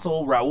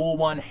Colossal, Raul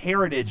 1,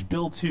 Heritage,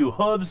 Bill 2,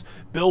 Hooves,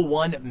 Bill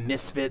 1,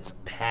 Misfits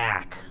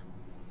pack.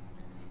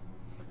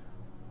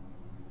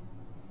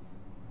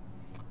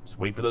 Just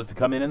wait for those to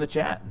come in the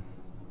chat.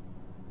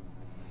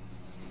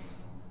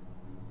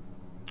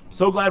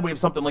 So glad we have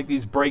something like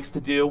these breaks to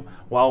do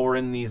while we're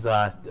in these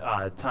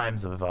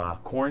times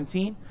of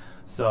quarantine.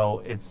 So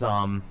it's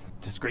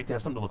just great to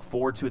have something to look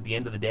forward to at the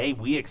end of the day.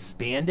 We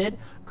expanded.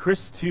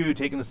 Chris 2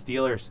 taking the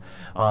Steelers.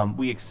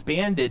 We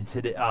expanded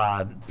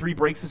to 3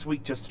 breaks this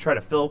week just to try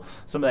to fill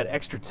some of that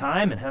extra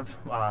time and have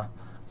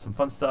some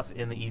fun stuff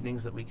in the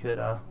evenings that we could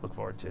look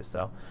forward to.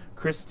 So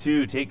Chris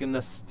 2 taking the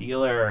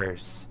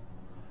Steelers.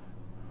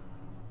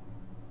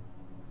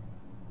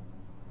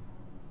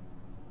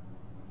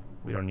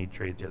 We don't need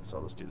trades yet, so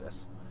let's do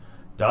this.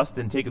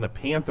 Dustin taking the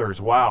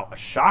Panthers. Wow, a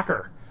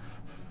shocker.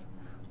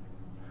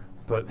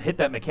 But hit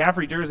that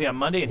McCaffrey jersey on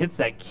Monday and hits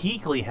that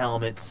Kuechly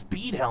helmet,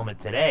 speed helmet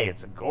today.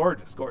 It's a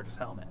gorgeous, gorgeous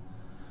helmet.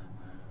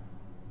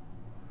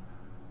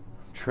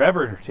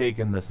 Trevor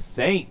taking the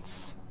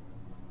Saints.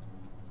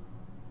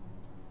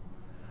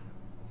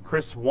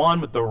 Chris 1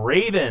 with the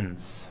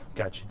Ravens.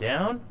 Got you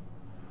down.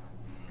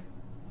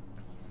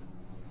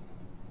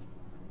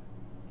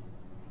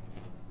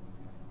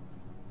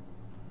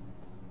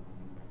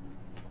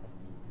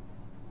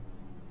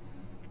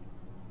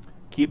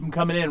 Keep them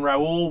coming in.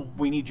 Raul,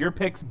 we need your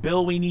picks.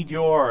 Bill, we need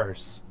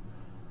yours.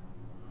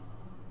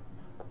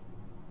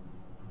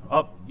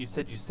 Oh, you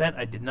said you sent.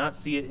 I did not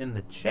see it in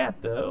the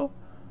chat, though.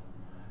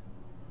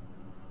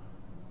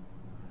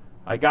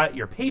 I got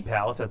your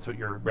PayPal, if that's what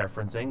you're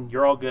referencing.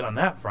 You're all good on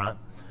that front.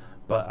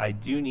 But I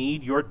do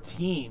need your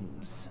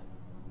teams.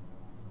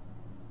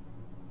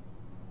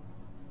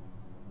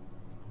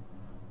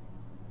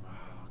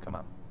 Come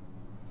on.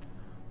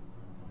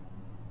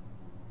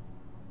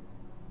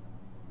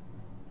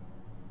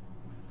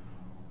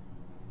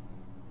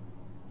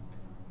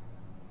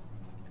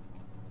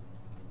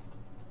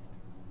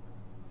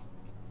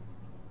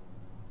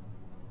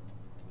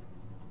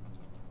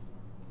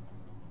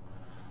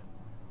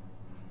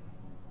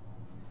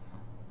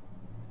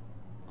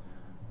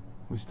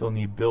 We still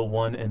need Bill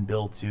 1 and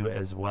Bill 2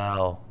 as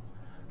well.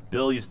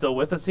 Bill, you still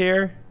with us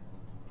here?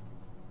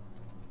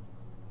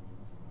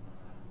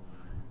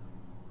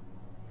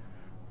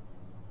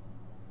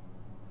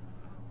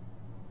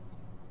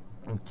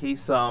 In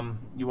case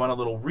you want a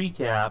little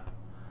recap,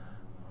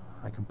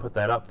 I can put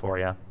that up for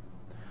you.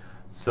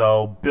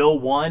 So Bill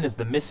 1 is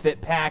the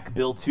Misfit pack.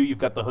 Bill 2, you've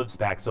got the Hooves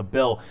pack. So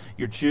Bill,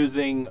 you're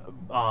choosing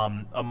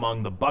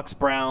among the Bucks,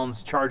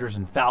 Browns, Chargers,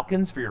 and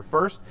Falcons for your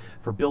first.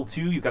 For Bill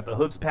 2, you've got the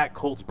Hooves pack,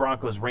 Colts,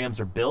 Broncos,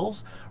 Rams, or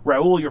Bills.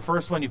 Raul, your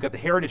first one, you've got the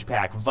Heritage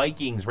pack,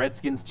 Vikings,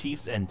 Redskins,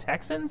 Chiefs, and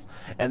Texans.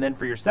 And then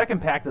for your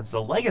second pack, that's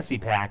the Legacy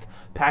pack,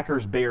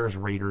 Packers, Bears,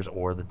 Raiders,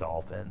 or the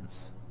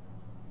Dolphins.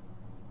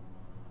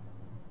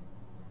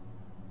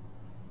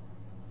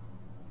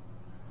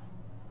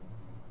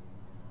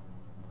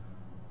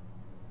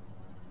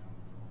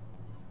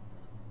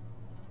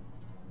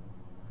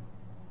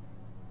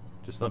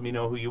 Just let me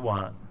know who you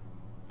want,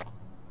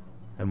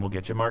 and we'll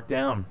get you marked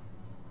down.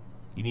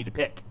 You need to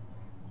pick.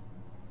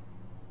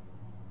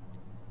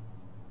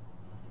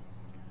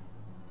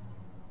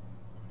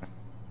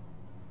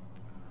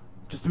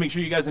 just to make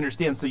sure you guys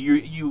understand, so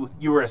you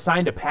were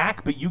assigned a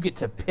pack, but you get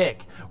to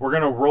pick. We're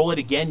going to roll it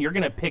again. You're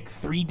going to pick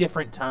 3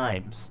 different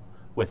times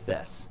with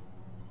this.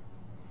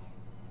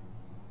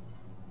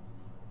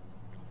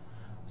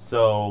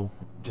 So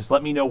just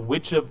let me know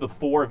which of the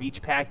 4 of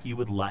each pack you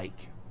would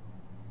like.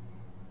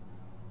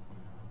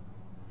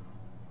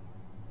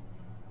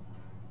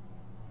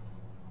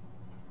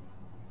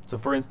 So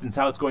for instance,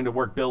 how it's going to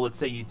work, Bill, let's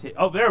say you take,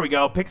 oh, there we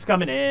go, picks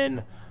coming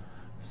in.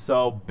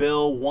 So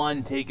Bill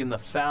 1 taking the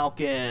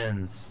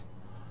Falcons.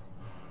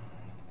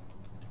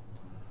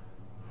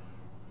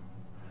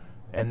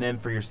 And then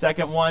for your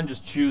second one,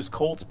 just choose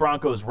Colts,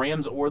 Broncos,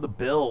 Rams, or the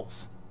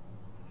Bills.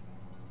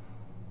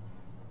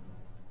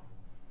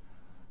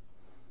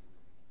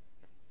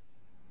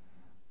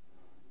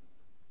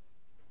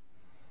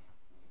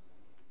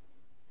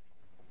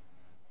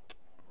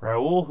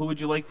 Raul, who would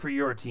you like for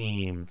your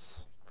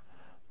teams?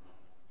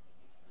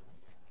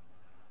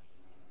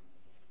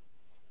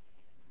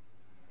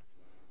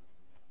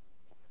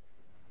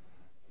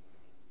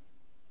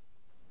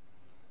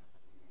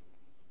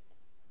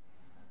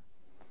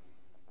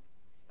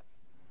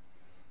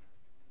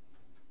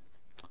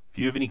 If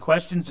you have any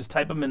questions, just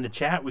type them in the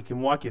chat. We can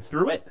walk you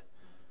through it.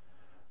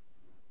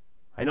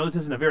 I know this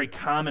isn't a very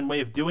common way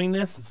of doing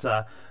this. It's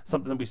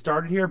something that we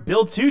started here.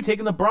 Bill 2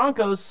 taking the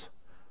Broncos.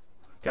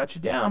 Got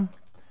you down.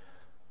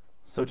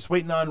 So just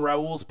waiting on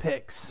Raul's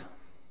picks.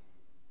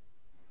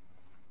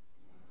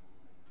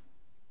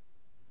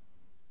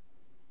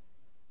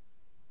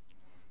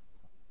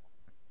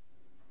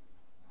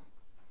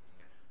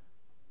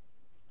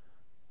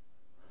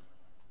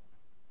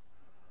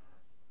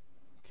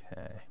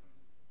 Okay.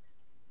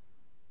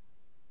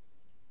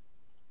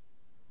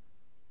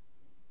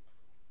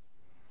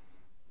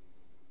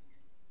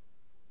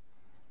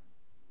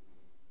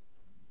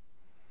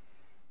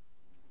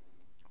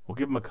 We'll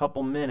give them a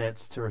couple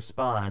minutes to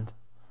respond.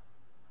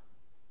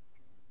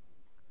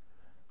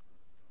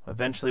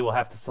 Eventually, we'll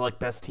have to select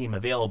best team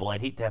available.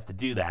 I'd hate to have to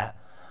do that.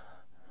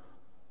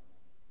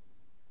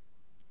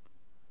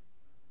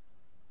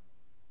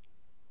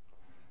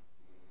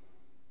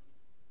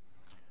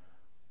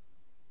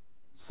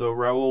 So,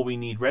 Raul, we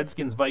need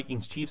Redskins,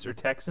 Vikings, Chiefs, or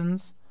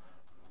Texans.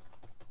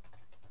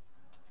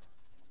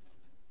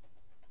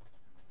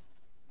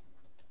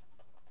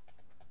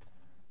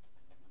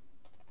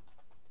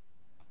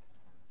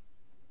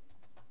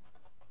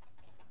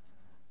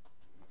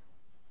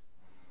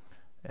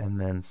 And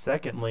then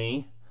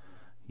secondly,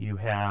 you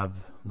have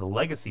the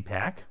Legacy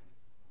Pack.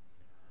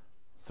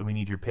 So we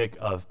need your pick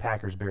of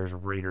Packers, Bears,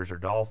 Raiders, or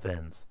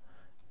Dolphins.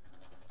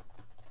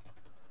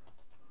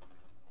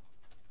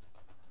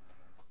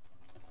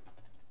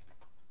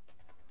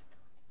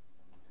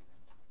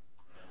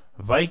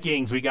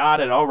 Vikings, we got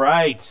it. All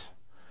right.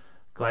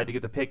 Glad to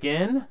get the pick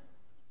in.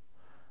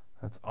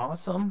 That's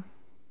awesome.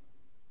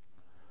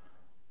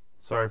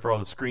 Sorry for all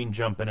the screen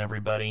jumping,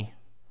 everybody.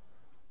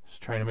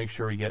 Just trying to make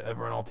sure we get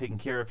everyone all taken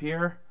care of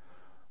here.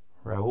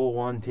 Raul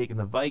 1 taking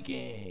the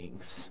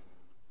Vikings.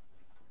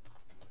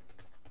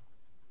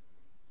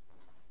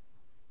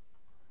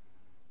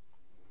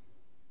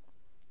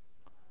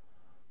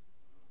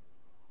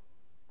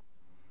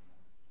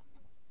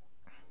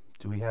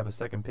 Do we have a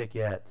second pick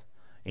yet?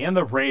 And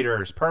the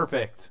Raiders.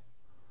 Perfect.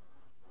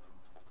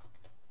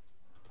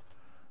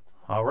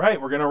 All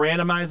right, we're going to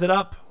randomize it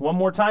up one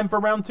more time for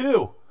round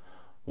 2.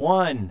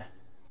 1,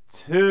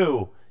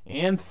 2,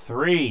 and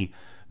 3.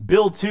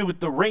 Bill 2 with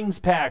the Rings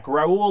Pack.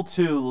 Raul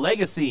 2,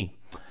 Legacy.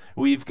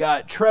 We've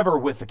got Trevor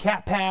with the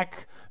Cat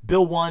Pack.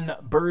 Bill 1,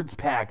 Birds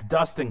Pack.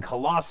 Dustin,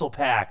 Colossal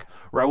Pack.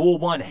 Raul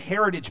 1,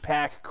 Heritage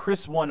Pack.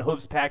 Chris 1,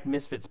 Hooves Pack.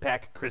 Misfits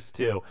Pack. Chris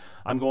 2.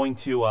 I'm going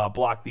to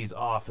block these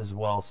off as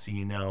well so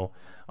you know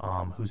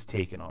who's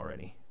taken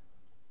already.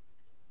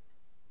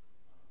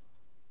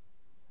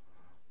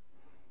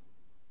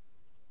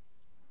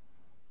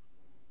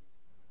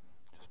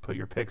 Just put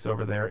your picks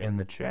over there in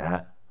the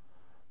chat,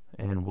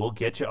 and we'll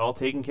get you all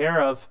taken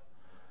care of.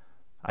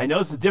 I know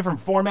it's a different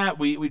format.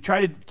 We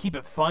try to keep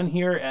it fun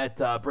here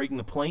at Breaking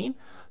the Plane.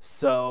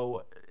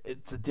 So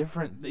it's a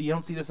different, you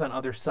don't see this on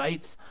other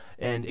sites,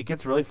 and it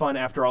gets really fun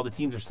after all the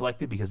teams are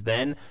selected, because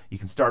then you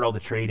can start all the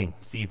trading,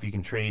 see if you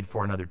can trade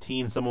for another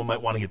team. Someone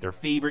might want to get their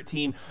favorite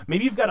team.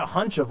 Maybe you've got a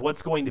hunch of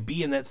what's going to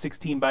be in that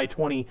 16 by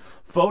 20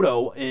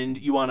 photo, and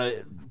you want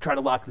to try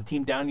to lock the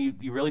team down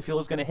you really feel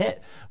is going to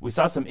hit. We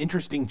saw some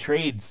interesting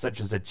trades, such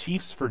as a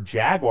Chiefs for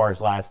Jaguars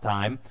last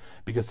time,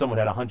 because someone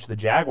had a hunch the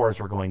Jaguars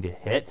were going to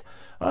hit.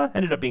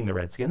 Ended up being the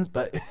Redskins,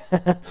 but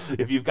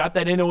if you've got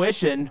that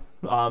intuition,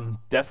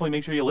 definitely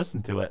make sure you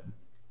listen to it.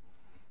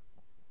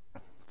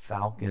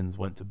 Falcons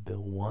went to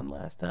Bill 1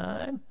 last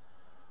time.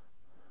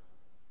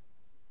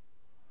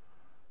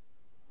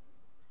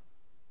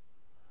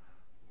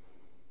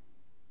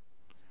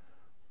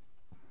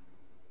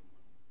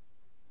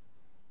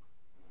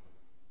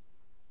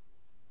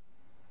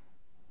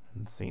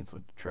 And Saints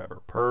went to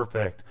Trevor.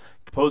 Perfect.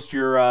 Post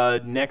your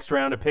next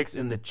round of picks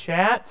in the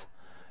chat,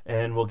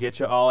 and we'll get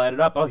you all added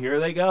up. Oh, here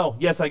they go.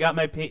 Yes, I got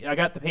the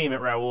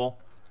payment, Raul.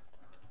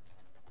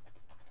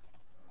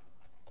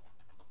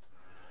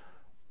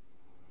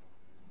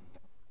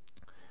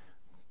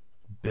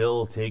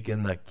 Bill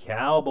taking the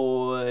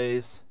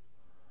Cowboys.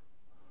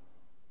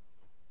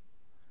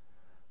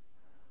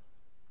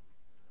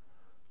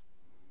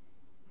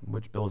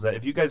 Which Bill is that?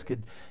 If you guys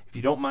could, if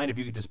you don't mind, if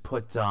you could just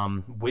put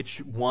which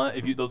one,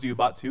 if you those of you who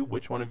bought two,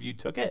 which one of you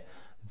took it?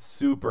 It's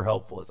super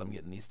helpful as I'm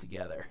getting these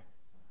together.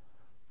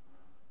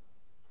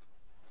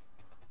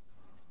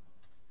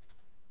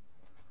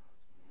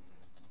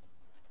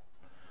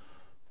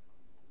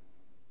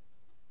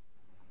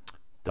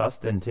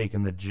 Dustin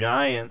taking the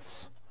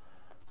Giants.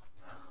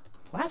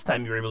 Last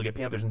time you were able to get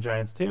Panthers and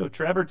Giants too.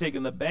 Trevor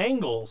taking the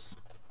Bengals.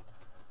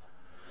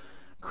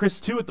 Chris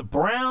 2 at the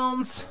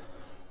Browns.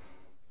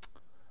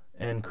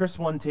 And Chris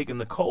 1 taking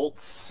the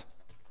Colts.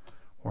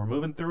 We're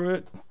moving through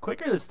it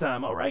quicker this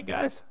time. All right,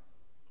 guys.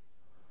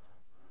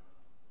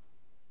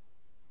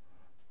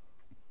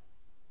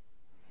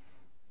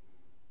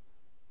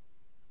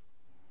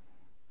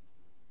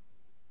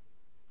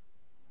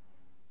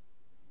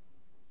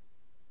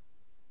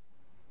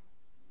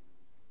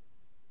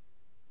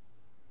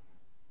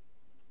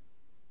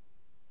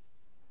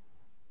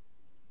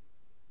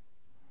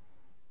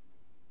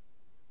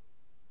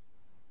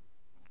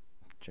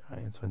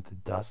 Giants went to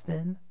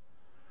Dustin.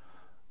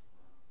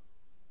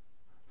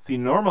 See,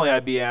 normally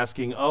I'd be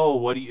asking, oh,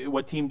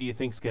 what team do you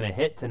think's going to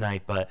hit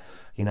tonight? But,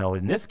 you know,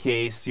 in this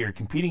case, you're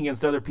competing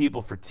against other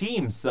people for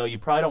teams, so you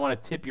probably don't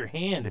want to tip your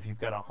hand if you've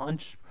got a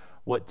hunch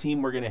what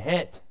team we're going to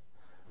hit.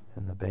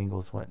 And the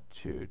Bengals went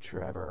to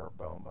Trevor.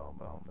 Boom, boom,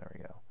 boom. There we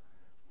go.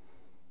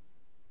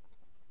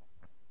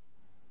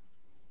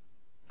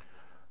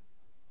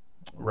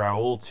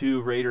 Raul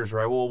 2, Raiders.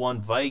 Raul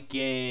 1,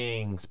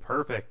 Vikings.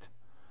 Perfect.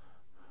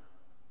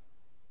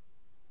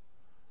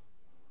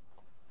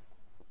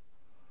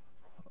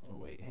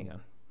 Hang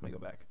on. Let me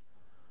go back.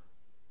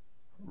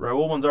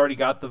 Raul 1's already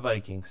got the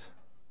Vikings.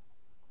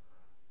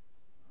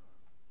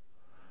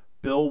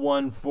 Bill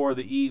 1 for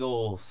the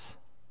Eagles.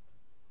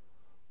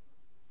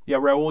 Yeah,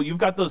 Raul, you've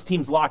got those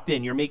teams locked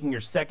in. You're making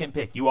your second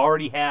pick. You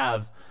already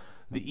have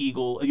the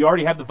Eagle. You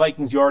already have the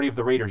Vikings. You already have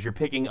the Raiders. You're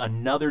picking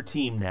another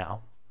team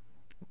now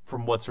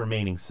from what's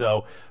remaining.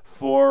 So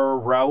for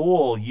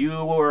Raul,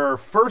 your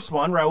first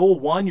one, Raul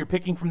 1, you're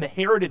picking from the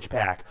Heritage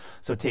Pack.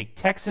 So take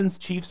Texans,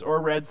 Chiefs, or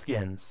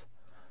Redskins.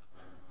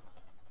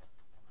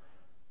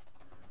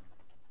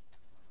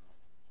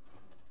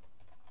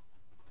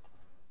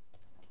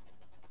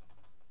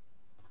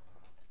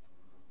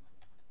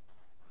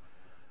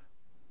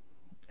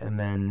 And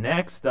then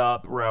next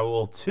up,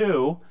 Raul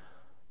 2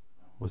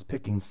 was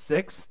picking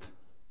 6th.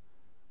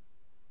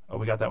 Oh,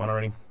 we got that one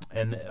already.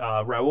 And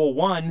Raul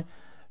 1,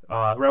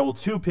 Raul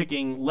 2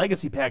 picking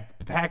Legacy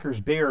Pack, Packers,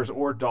 Bears,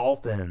 or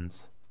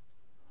Dolphins.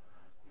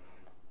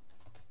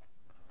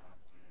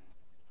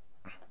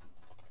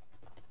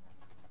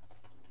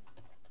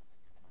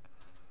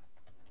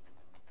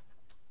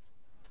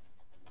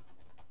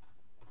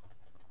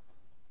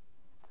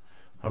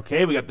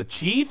 Okay, we got the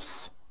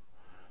Chiefs.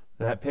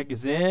 That pick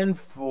is in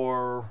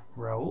for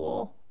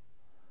Raul.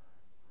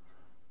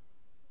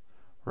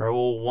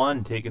 Raul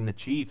 1 taking the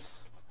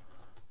Chiefs.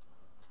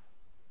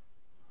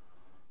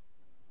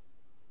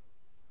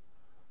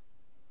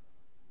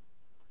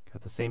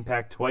 Got the same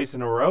pack twice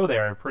in a row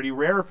there. Pretty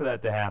rare for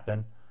that to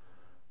happen.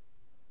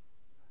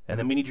 And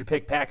then we need you to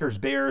pick Packers,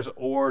 Bears,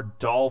 or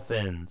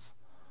Dolphins.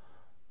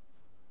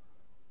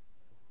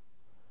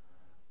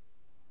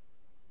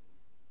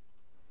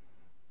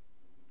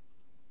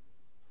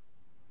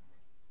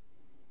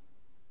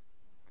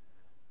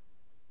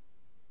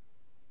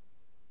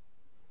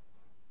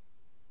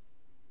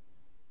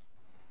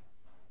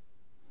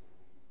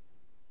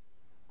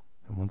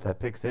 Once that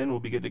pick's in, we'll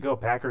be good to go.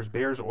 Packers,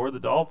 Bears, or the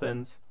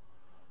Dolphins.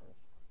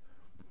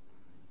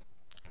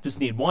 Just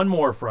need one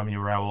more from you,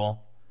 Raul.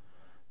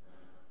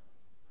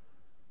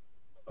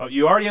 Oh,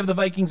 you already have the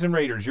Vikings and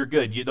Raiders. You're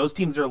good. Those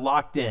teams are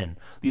locked in.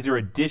 These are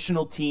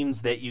additional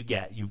teams that you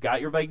get. You've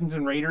got your Vikings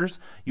and Raiders.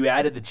 You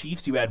added the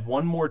Chiefs. You add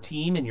one more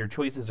team, and your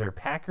choices are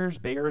Packers,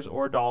 Bears,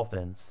 or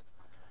Dolphins.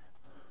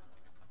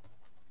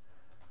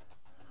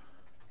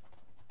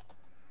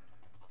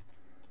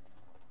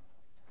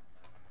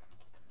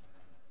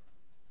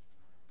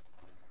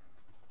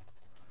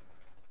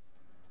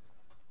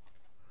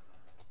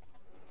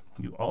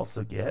 You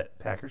also get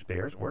Packers,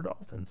 Bears, or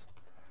Dolphins.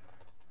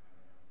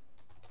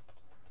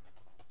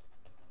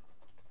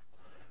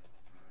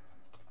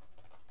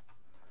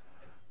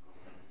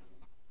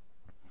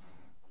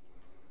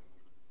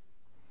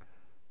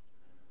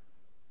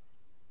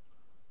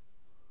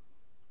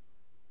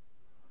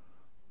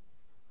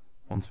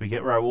 Once we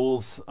get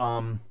Raul's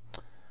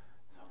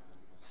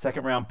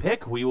second round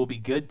pick, we will be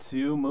good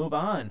to move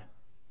on.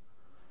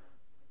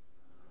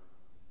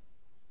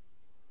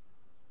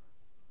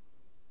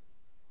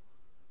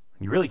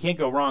 You really can't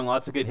go wrong.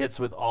 Lots of good hits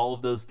with all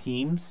of those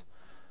teams.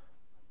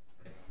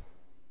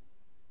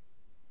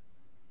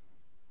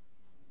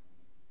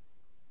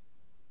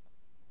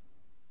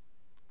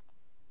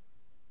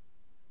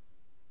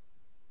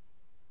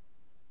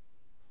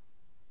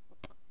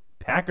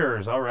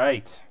 Packers, all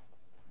right.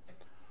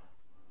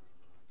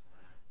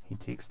 He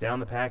takes down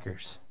the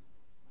Packers.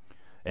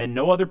 And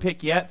no other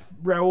pick yet,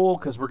 Raul,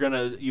 because we're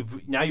gonna.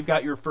 You've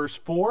got your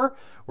first 4.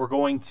 We're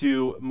going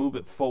to move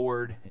it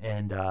forward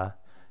and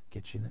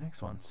get you the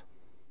next ones.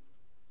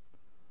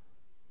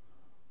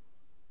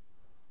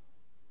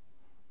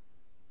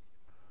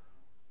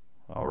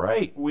 All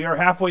right, we are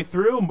halfway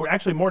through. We're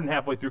actually more than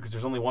halfway through because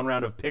there's only 1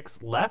 round of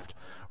picks left.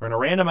 We're gonna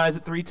randomize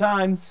it 3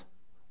 times.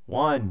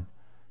 1,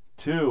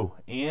 2,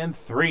 and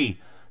 3.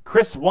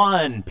 Chris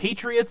 1,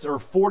 Patriots or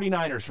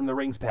 49ers from the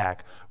Rings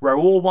pack.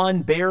 Raul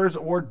 1, Bears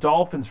or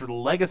Dolphins for the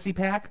Legacy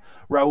pack.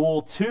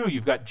 Raul 2,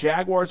 you've got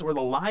Jaguars or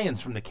the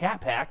Lions from the Cat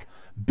pack.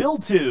 Bill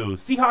 2,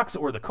 Seahawks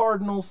or the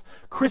Cardinals.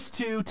 Chris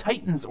 2,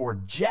 Titans or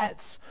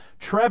Jets.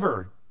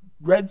 Trevor,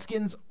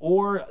 Redskins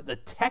or the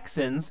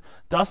Texans.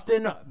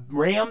 Dustin,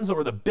 Rams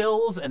or the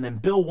Bills. And then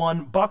Bill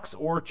 1, Bucks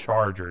or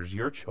Chargers.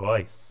 Your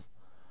choice.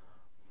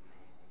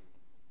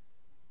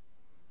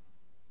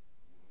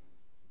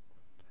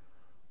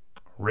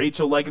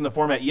 Rachel liking the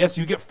format. Yes,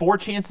 you get 4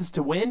 chances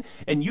to win,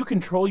 and you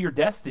control your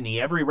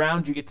destiny. Every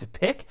round you get to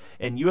pick,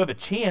 and you have a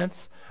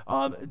chance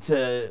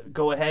to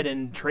go ahead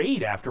and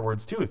trade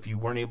afterwards, too, if you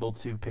weren't able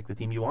to pick the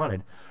team you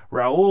wanted.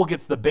 Raul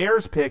gets the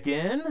Bears pick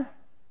in.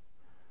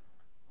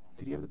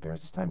 Did he have the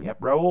Bears this time? Yep,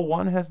 Raul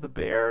 1 has the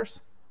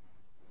Bears.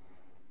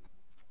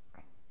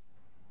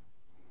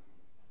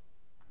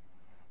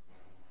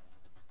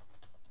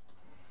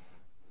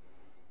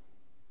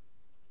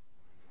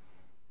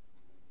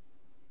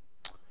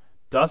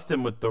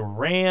 Dustin with the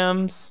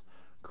Rams.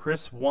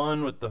 Chris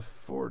 1 with the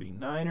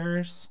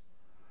 49ers.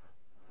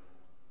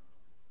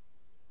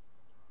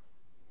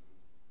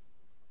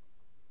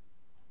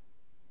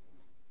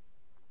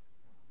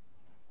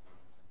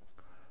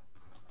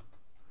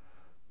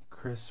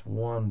 Chris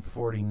 1,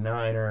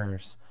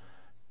 49ers.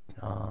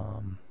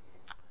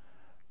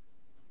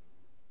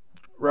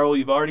 Raul,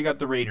 you've already got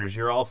the Raiders.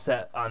 You're all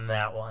set on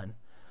that one.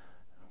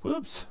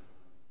 Whoops.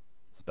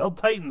 Spelled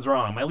Titans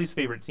wrong. My least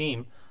favorite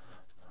team.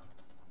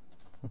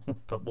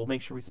 But we'll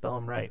make sure we spell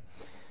them right.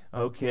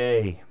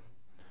 Okay.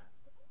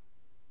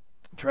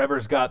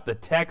 Trevor's got the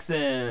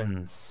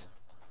Texans.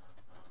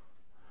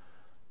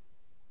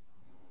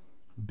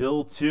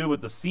 Bill 2 with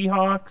the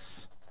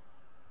Seahawks.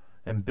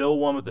 And Bill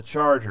 1 with the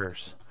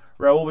Chargers.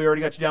 Raul, we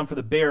already got you down for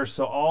the Bears,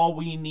 so all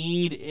we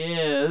need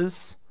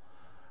is...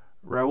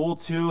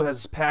 Raul 2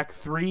 has pack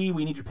 3.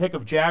 We need your pick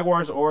of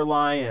Jaguars or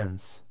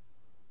Lions.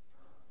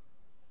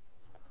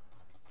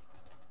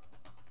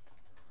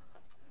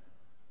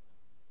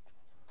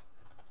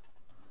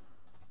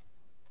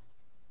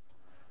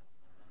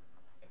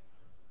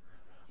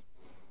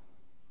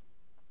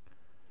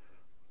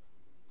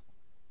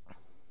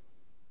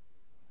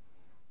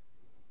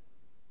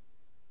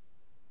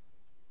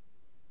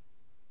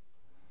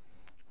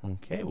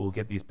 Okay, we'll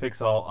get these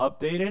picks all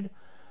updated.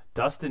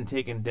 Dustin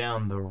taking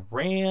down the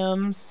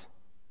Rams.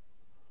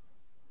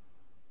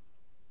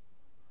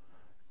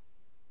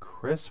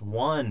 Chris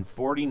 1,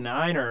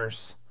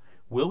 49ers.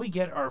 Will we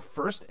get our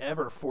first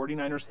ever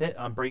 49ers hit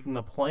on Breaking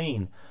the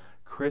Plane?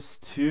 Chris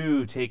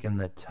 2 taking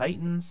the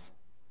Titans.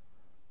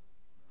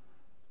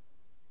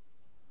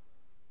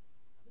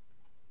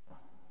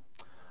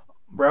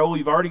 Raul,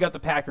 you've already got the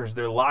Packers.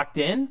 They're locked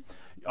in.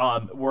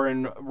 We're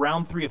in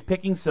round 3 of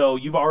picking, so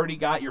you've already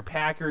got your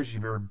Packers,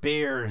 your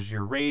Bears,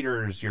 your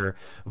Raiders, your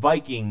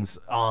Vikings,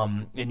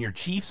 and your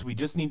Chiefs. We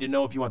just need to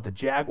know if you want the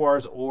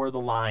Jaguars or the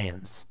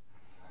Lions.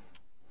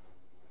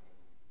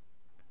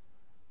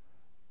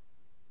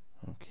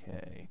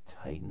 Okay,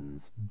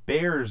 Titans.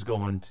 Bears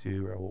going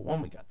to Raul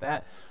 1. We got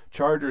that.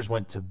 Chargers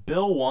went to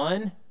Bill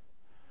 1.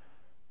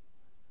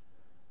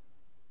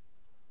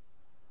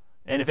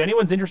 And if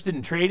anyone's interested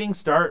in trading,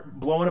 start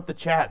blowing up the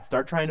chat.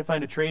 Start trying to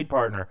find a trade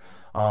partner.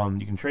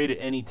 You can trade at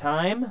any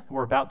time.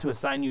 We're about to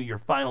assign you your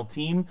final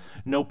team.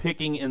 No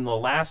picking in the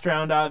last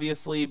round,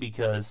 obviously,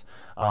 because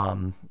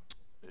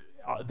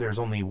there's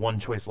only 1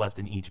 choice left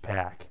in each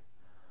pack.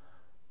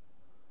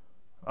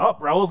 Oh,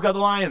 Raul's got the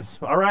Lions.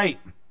 All right.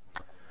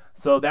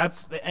 So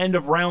that's the end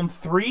of round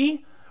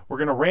 3. We're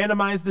going to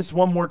randomize this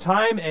one more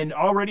time, and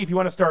already if you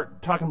want to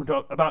start talking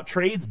about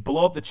trades,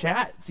 blow up the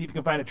chat, see if you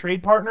can find a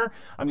trade partner.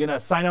 I'm going to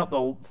assign out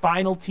the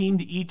final team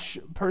to each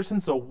person,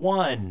 so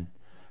 1,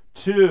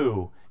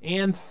 2,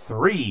 and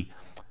 3.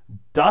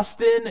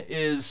 Dustin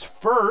is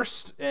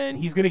first, and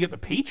he's going to get the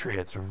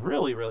Patriots.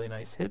 Really, really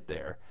nice hit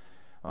there.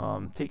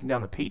 Taking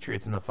down the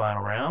Patriots in the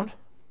final round.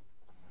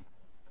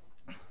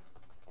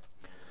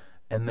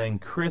 And then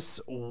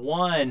Chris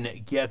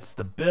 1 gets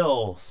the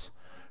Bills.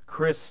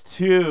 Chris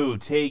 2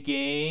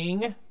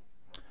 taking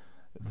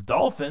the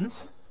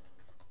Dolphins.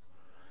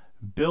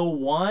 Bill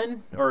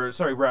 1, or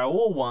sorry,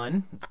 Raul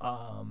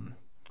 1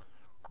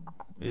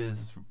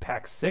 is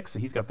pack 6, so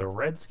he's got the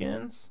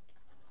Redskins.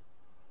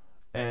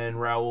 And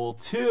Raul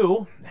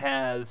 2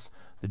 has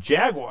the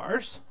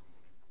Jaguars.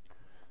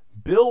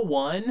 Bill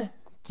 1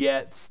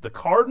 gets the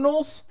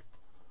Cardinals.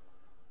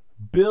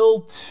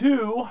 Bill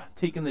 2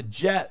 taking the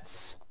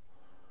Jets.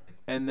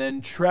 And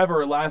then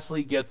Trevor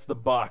lastly gets the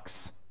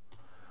Bucks.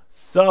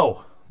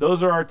 So,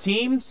 those are our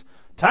teams.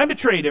 Time to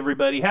trade,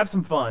 everybody. Have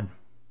some fun.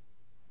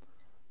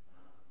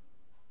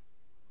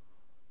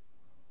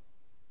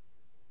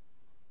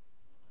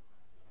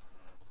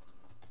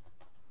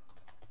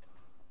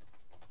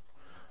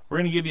 We're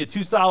going to give you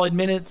 2 solid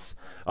minutes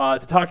to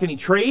talk any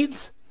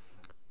trades.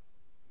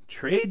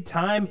 Trade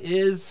time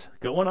is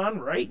going on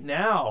right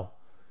now.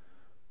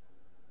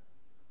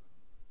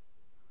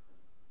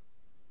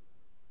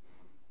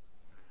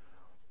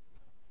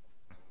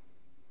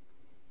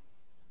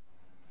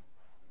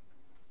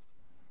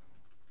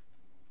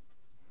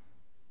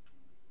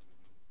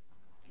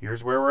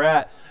 Here's where we're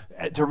at.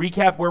 To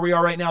recap where we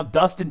are right now,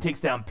 Dustin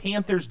takes down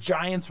Panthers,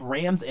 Giants,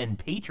 Rams, and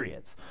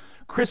Patriots.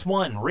 Chris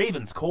 1,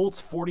 Ravens, Colts,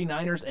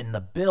 49ers, and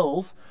the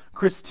Bills.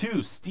 Chris 2,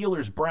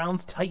 Steelers,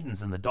 Browns,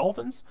 Titans, and the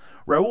Dolphins.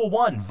 Raul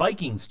 1,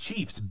 Vikings,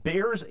 Chiefs,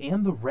 Bears,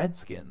 and the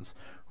Redskins.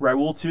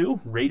 Raul 2,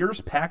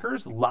 Raiders,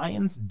 Packers,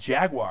 Lions,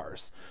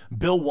 Jaguars.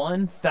 Bill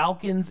 1,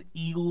 Falcons,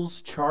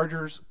 Eagles,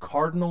 Chargers,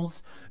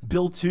 Cardinals.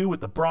 Bill 2 with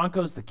the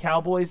Broncos, the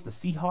Cowboys, the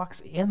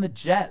Seahawks, and the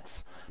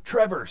Jets.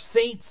 Trevor,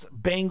 Saints,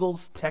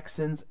 Bengals,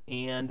 Texans,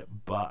 and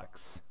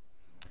Bucks.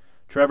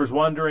 Trevor's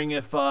wondering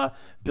if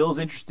Bill's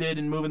interested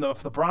in moving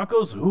the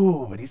Broncos.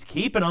 Ooh, but he's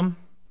keeping them.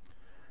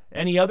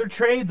 Any other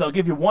trades? I'll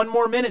give you 1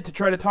 more minute to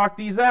try to talk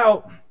these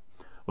out.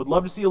 Would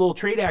love to see a little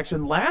trade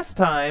action. Last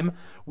time,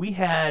 we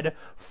had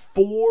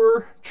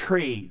 4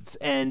 trades,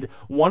 and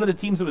one of the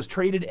teams that was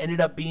traded ended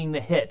up being the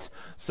hit.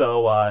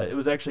 So it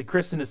was actually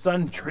Chris and his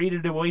son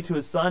traded it away to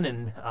his son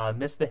and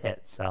missed the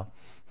hit. So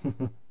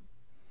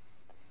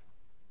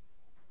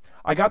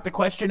I got the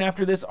question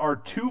after this, are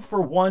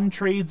 2-for-1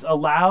 trades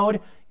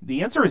allowed?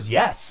 The answer is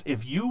yes.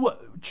 If you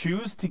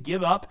choose to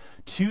give up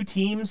 2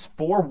 teams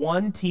for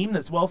 1 team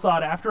that's well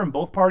sought after and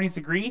both parties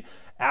agree,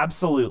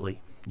 absolutely.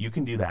 You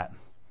can do that.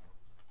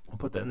 I'll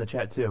put that in the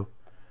chat too.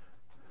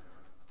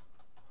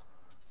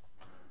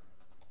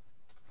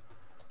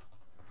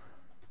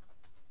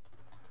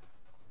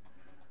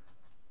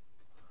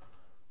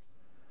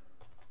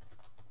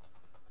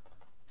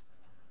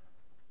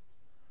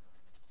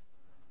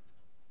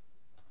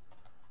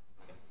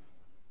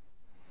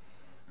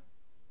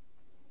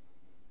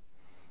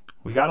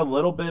 We got a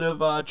little bit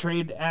of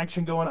trade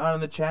action going on in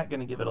the chat.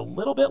 Going to give it a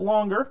little bit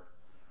longer.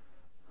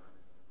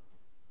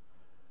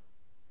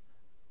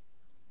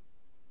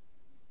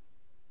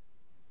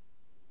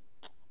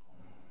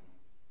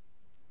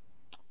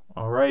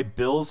 All right,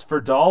 Bills for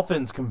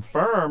Dolphins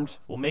confirmed.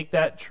 We'll make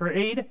that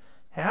trade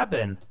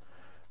happen.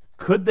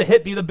 Could the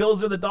hit be the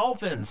Bills or the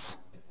Dolphins?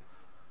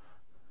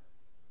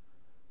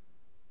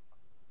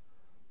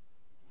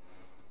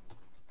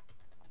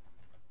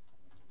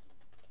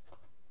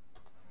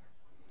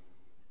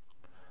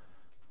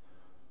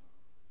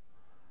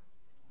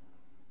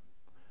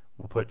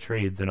 We'll put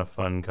trades in a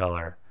fun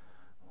color.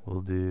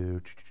 We'll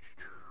do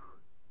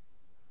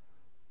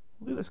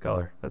this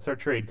color. That's our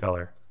trade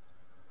color.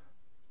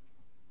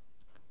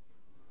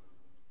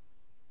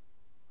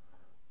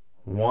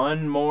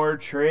 One more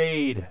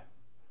trade.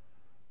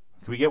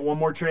 Can we get one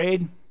more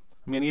trade?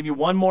 I'm going to give you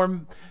one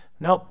more.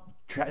 Nope.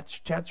 Chat's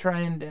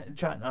trying.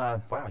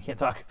 Wow, I can't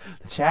talk.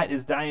 The chat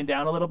is dying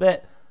down a little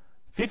bit.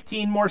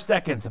 15 more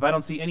seconds. If I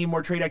don't see any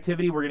more trade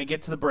activity, we're going to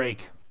get to the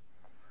break.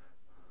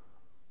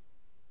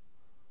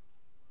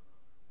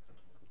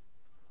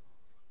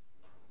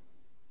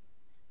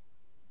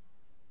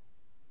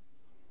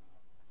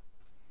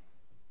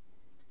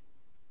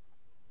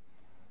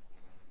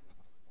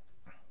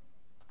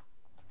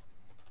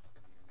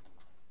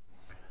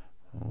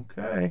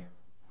 Okay.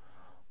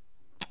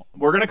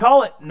 We're going to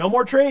call it. No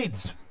more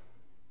trades.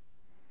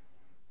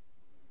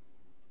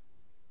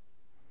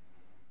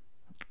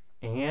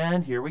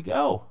 And here we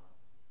go.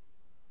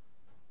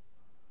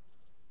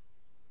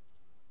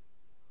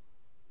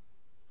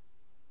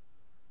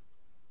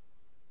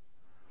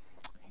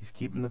 He's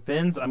keeping the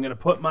fins. I'm going to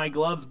put my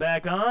gloves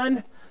back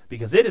on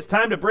because it is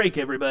time to break,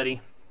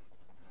 everybody.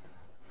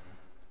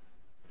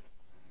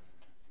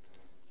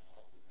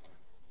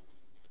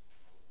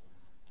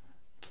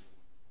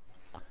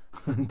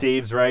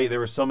 Dave's right. There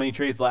were so many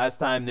trades last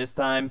time. This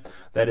time,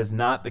 that is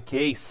not the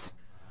case.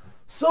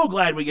 So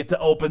glad we get to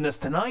open this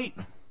tonight.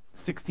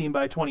 16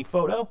 by 20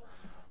 photo.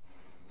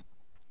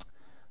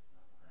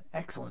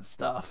 Excellent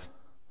stuff.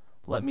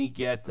 Let me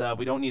get,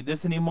 we don't need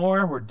this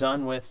anymore. We're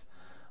done with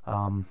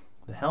the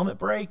helmet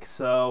break.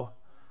 So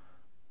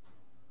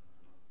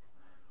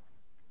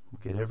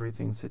we'll get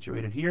everything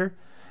situated here.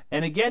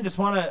 And again, just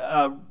want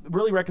to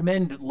really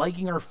recommend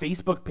liking our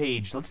Facebook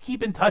page. Let's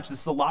keep in touch.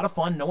 This is a lot of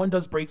fun. No one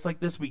does breaks like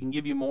this. We can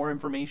give you more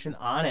information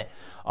on it.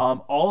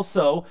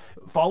 Also,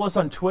 follow us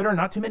on Twitter.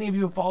 Not too many of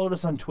you have followed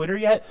us on Twitter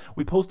yet.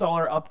 We post all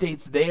our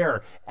updates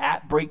there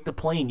at Break the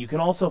Plane. You can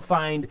also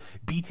find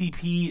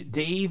BTP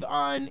Dave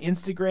on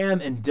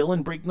Instagram and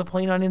Dylan Breaking the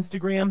Plane on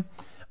Instagram.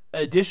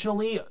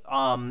 Additionally,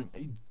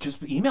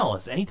 just email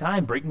us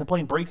anytime,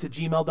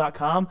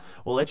 breakingtheplanebreaks@gmail.com.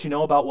 We'll let you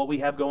know about what we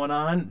have going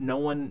on.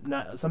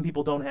 Some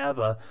people don't have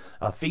a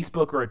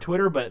Facebook or a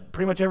Twitter, but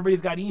pretty much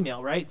everybody's got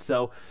email, right?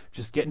 So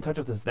just get in touch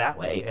with us that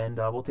way, and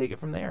we'll take it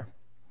from there.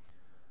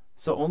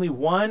 So only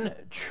one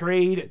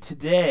trade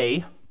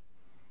today,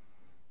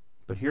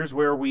 but here's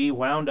where we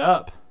wound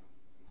up.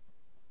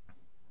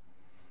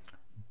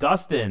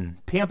 Dustin,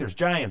 Panthers,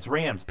 Giants,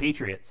 Rams,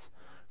 Patriots.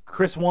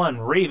 Chris 1,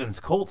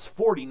 Ravens, Colts,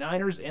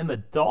 49ers, and the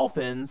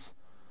Dolphins.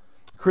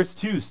 Chris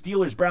 2,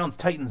 Steelers, Browns,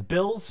 Titans,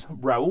 Bills.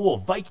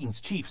 Raul,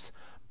 Vikings, Chiefs,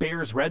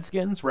 Bears,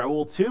 Redskins.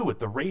 Raul 2 with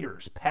the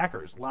Raiders,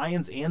 Packers,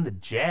 Lions, and the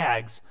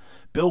Jags.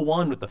 Bill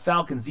 1 with the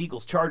Falcons,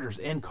 Eagles, Chargers,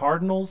 and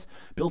Cardinals.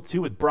 Bill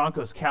 2 with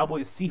Broncos,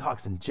 Cowboys,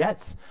 Seahawks, and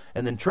Jets.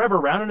 And then Trevor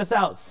rounding us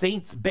out,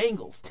 Saints,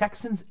 Bengals,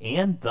 Texans,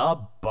 and the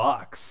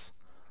Bucks.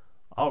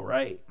 All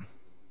right.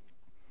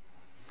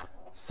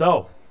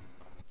 So,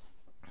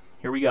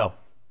 here we go.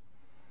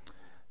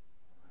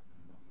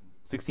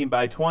 16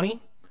 by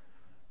 20.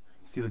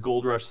 See the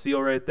Gold Rush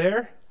seal right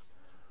there.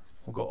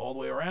 We'll go all the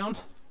way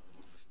around.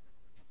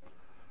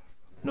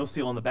 No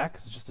seal on the back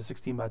because it's just a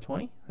 16 by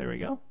 20. There we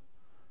go.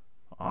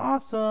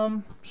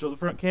 Awesome. Show the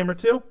front camera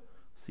too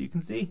so you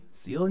can see.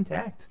 Seal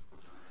intact.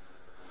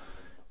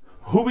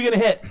 Who are we going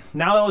to hit?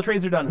 Now that all the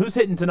trades are done, who's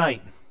hitting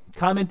tonight?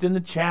 Comment in the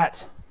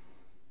chat.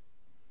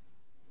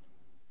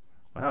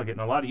 Wow,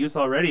 getting a lot of use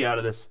already out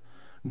of this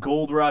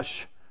Gold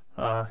Rush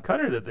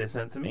cutter that they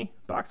sent to me.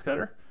 Box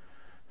cutter.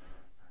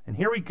 And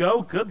here we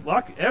go. Good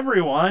luck,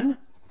 everyone.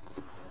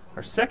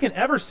 Our second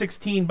ever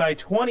 16 by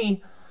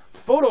 20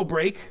 photo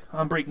break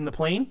on Breaking the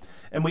Plane.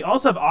 And we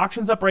also have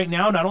auctions up right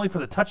now, not only for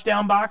the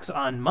touchdown box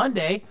on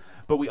Monday,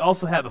 but we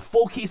also have a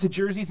full case of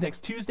jerseys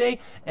next Tuesday,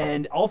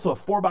 and also a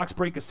 4-box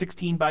break of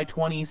 16 by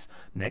 20s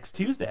next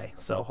Tuesday.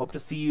 So hope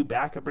to see you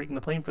back at Breaking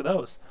the Plane for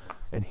those.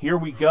 And here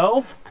we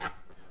go.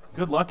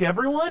 Good luck,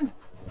 everyone.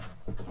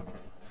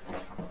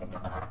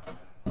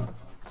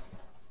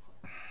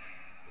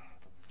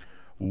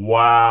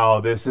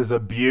 Wow, this is a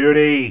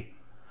beauty.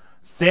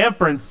 San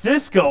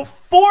Francisco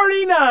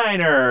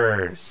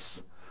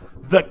 49ers.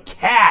 The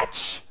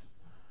catch.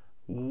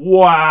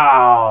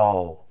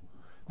 Wow.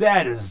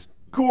 That is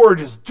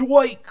gorgeous.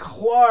 Dwight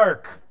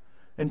Clark.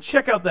 And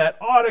check out that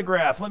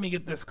autograph. Let me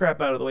get this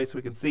crap out of the way so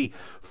we can see.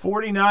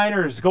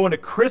 49ers going to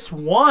Chris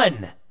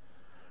 1.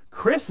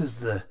 Chris is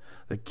the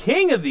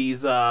king of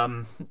these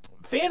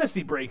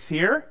fantasy breaks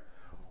here.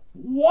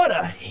 What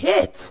a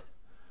hit.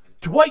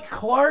 Dwight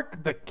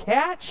Clark, the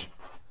catch.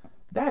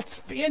 That's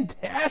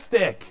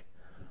fantastic.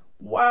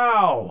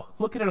 Wow.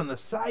 Look at it on the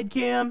side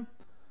cam.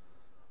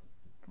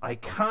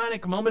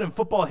 Iconic moment in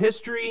football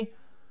history.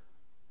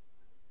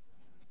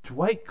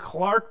 Dwight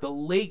Clark, the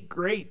late,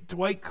 great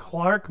Dwight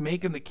Clark,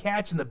 making the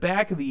catch in the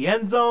back of the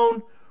end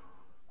zone.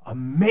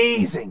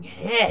 Amazing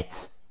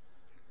hit.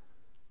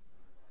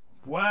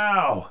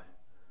 Wow.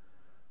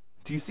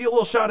 Do you see a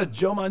little shot of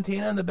Joe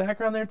Montana in the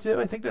background there too?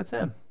 I think that's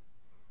him.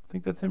 I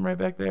think that's him right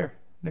back there,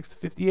 next to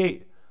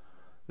 58.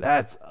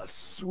 That's a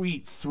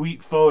sweet,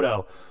 sweet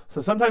photo.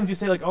 So sometimes you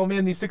say like, oh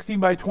man, these 16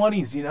 by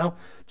 20s, you know,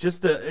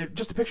 just a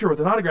picture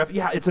with an autograph.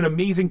 Yeah, it's an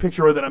amazing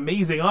picture with an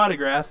amazing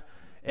autograph.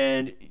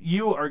 And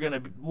you are going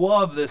to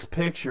love this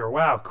picture.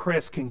 Wow,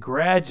 Chris,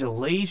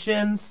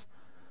 congratulations.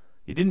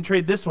 You didn't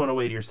trade this one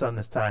away to your son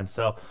this time.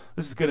 So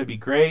this is going to be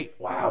great.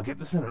 Wow, get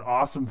this in an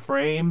awesome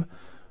frame.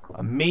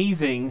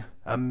 Amazing,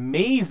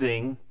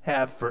 amazing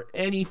have for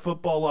any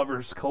football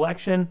lovers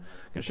collection. I'm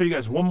going to show you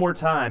guys one more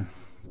time.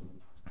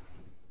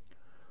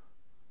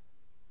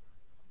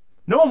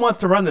 No one wants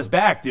to run this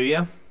back, do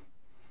you?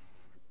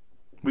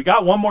 We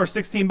got one more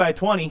 16 by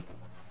 20.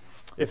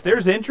 If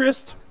there's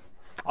interest,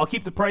 I'll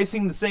keep the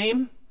pricing the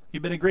same.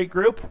 You've been a great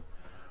group.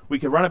 We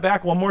could run it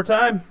back one more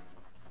time.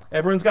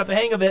 Everyone's got the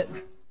hang of it.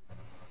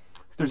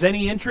 If there's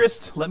any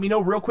interest, let me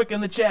know real quick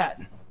in the chat.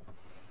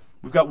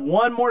 We've got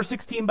one more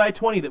 16 by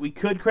 20 that we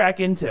could crack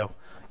into.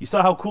 You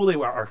saw how cool they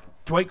were.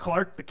 Dwight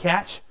Clark, the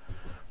catch.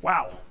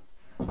 Wow.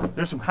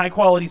 There's some high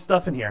quality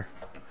stuff in here.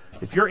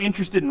 If you're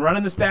interested in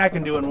running this back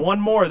and doing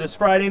one more this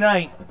Friday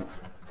night,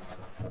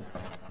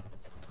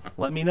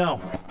 let me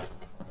know.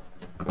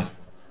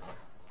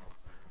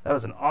 That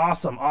was an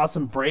awesome,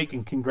 awesome break,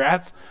 and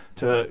congrats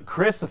to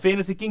Chris, the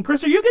Fantasy King.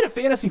 Chris, are you good at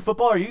fantasy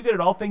football? Are you good at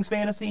all things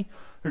fantasy,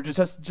 or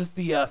just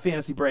the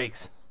fantasy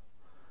breaks?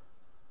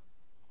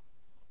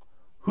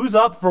 Who's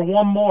up for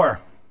one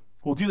more?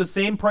 We'll do the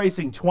same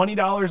pricing,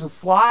 $20 a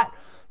slot,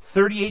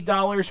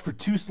 $38 for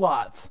 2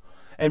 slots.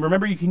 And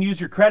remember, you can use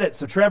your credit.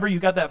 So, Trevor, you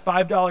got that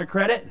 $5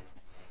 credit.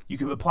 You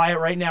can apply it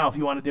right now if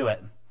you want to do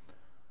it.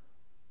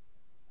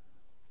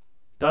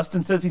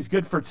 Dustin says he's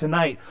good for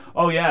tonight.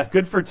 Oh, yeah,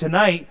 good for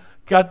tonight.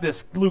 Got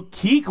this Luke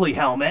Kuechly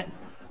helmet,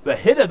 the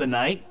hit of the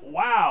night.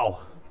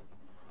 Wow.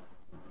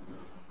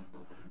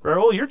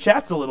 Raul, your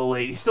chat's a little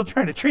late. He's still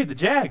trying to trade the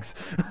Jags.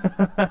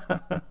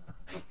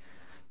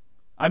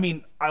 I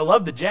mean, I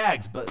love the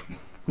Jags, but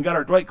we got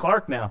our Dwight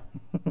Clark now.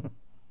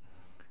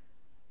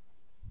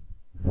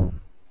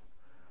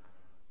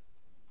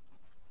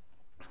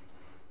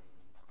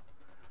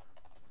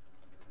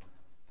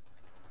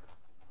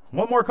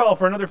 One more call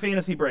for another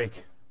fantasy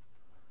break.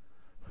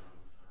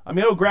 I'm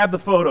going to go grab the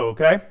photo,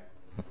 okay?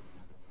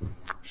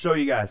 Show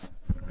you guys.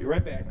 Be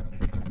right back.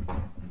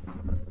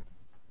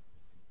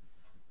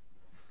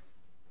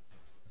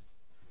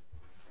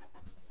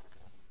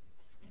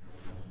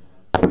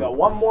 We got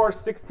one more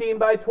 16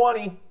 by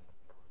 20.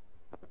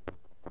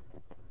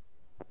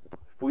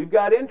 If we've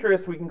got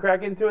interest, we can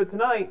crack into it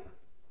tonight.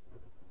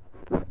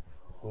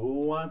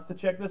 Who wants to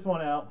check this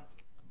one out?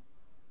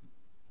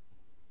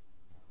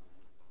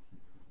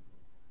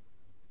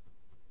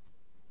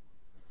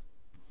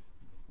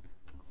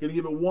 Gonna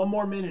give it one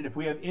more minute. If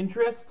we have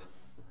interest,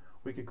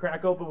 we could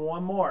crack open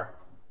one more.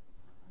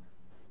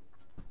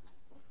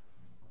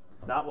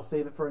 If not, we'll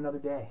save it for another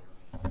day.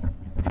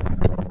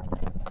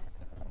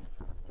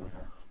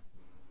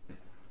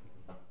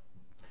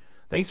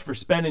 Thanks for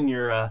spending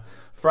your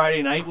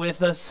Friday night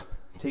with us,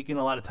 taking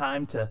a lot of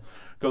time to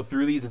go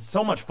through these. It's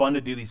so much fun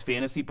to do these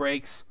fantasy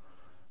breaks,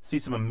 see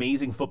some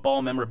amazing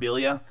football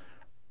memorabilia.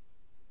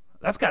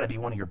 That's got to be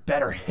one of your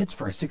better hits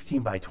for a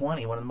 16 by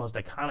 20, one of the most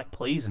iconic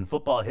plays in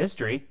football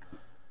history.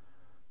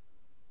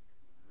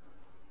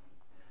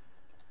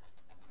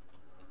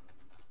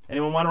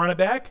 Anyone want to run it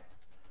back?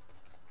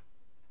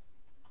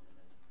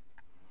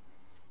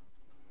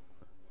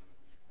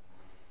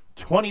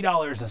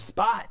 $20 a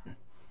spot,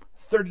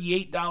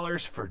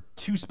 $38 for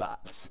 2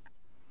 spots.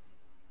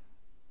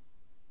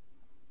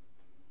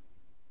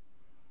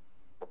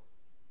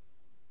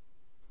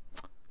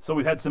 So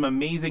we've had some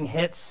amazing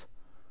hits.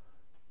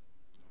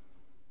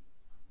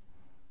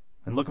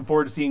 And looking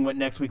forward to seeing what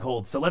next week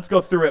holds. So let's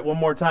go through it one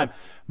more time.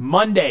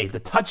 Monday, the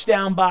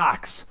touchdown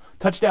box.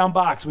 Touchdown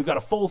box, we've got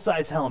a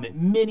full-size helmet,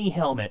 mini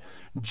helmet,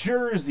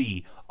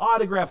 jersey,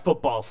 autographed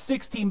football,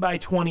 16 by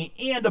 20,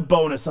 and a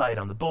bonus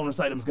item. The bonus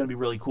item is going to be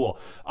really cool.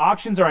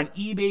 Auctions are on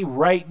eBay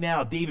right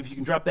now. Dave, if you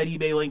can drop that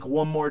eBay link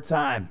one more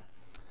time,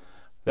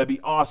 that'd be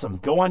awesome.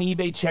 Go on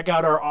eBay, check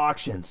out our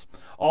auctions.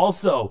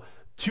 Also,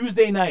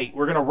 Tuesday night,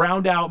 we're going to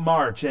round out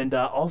March, and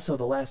also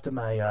the last of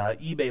my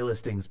eBay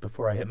listings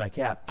before I hit my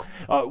cap,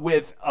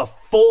 with a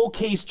full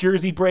case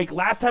jersey break.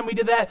 Last time we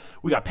did that,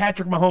 we got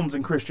Patrick Mahomes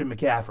and Christian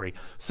McCaffrey.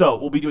 So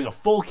we'll be doing a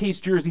full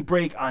case jersey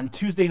break on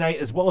Tuesday night,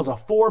 as well as a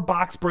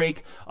 4-box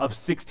break of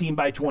 16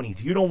 by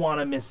 20s. You don't want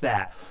to miss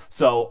that.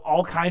 So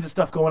all kinds of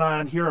stuff going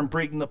on here on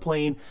Breaking the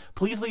Plane.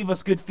 Please leave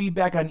us good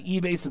feedback on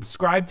eBay.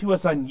 Subscribe to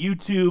us on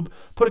YouTube.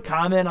 Put a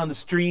comment on the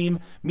stream.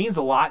 It means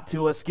a lot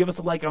to us. Give us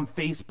a like on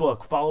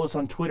Facebook. Follow us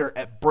on Twitter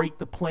at Break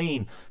the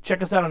Plane.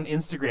 Check us out on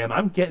Instagram.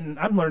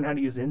 I'm learning how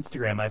to use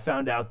Instagram. I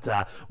found out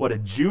what a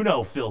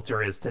Juno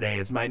filter is today.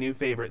 It's my new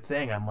favorite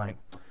thing. I'm like,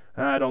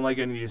 I don't like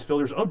any of these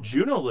filters. Oh,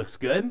 Juno looks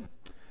good.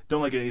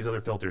 Don't like any of these other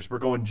filters. We're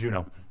going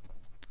Juno.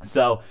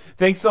 So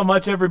thanks so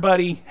much,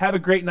 everybody. Have a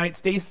great night.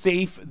 Stay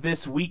safe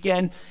this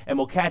weekend, and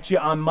we'll catch you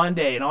on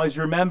Monday. And always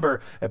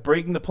remember, at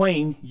Breaking the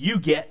Plane, you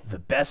get the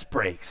best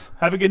breaks.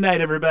 Have a good night,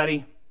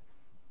 everybody.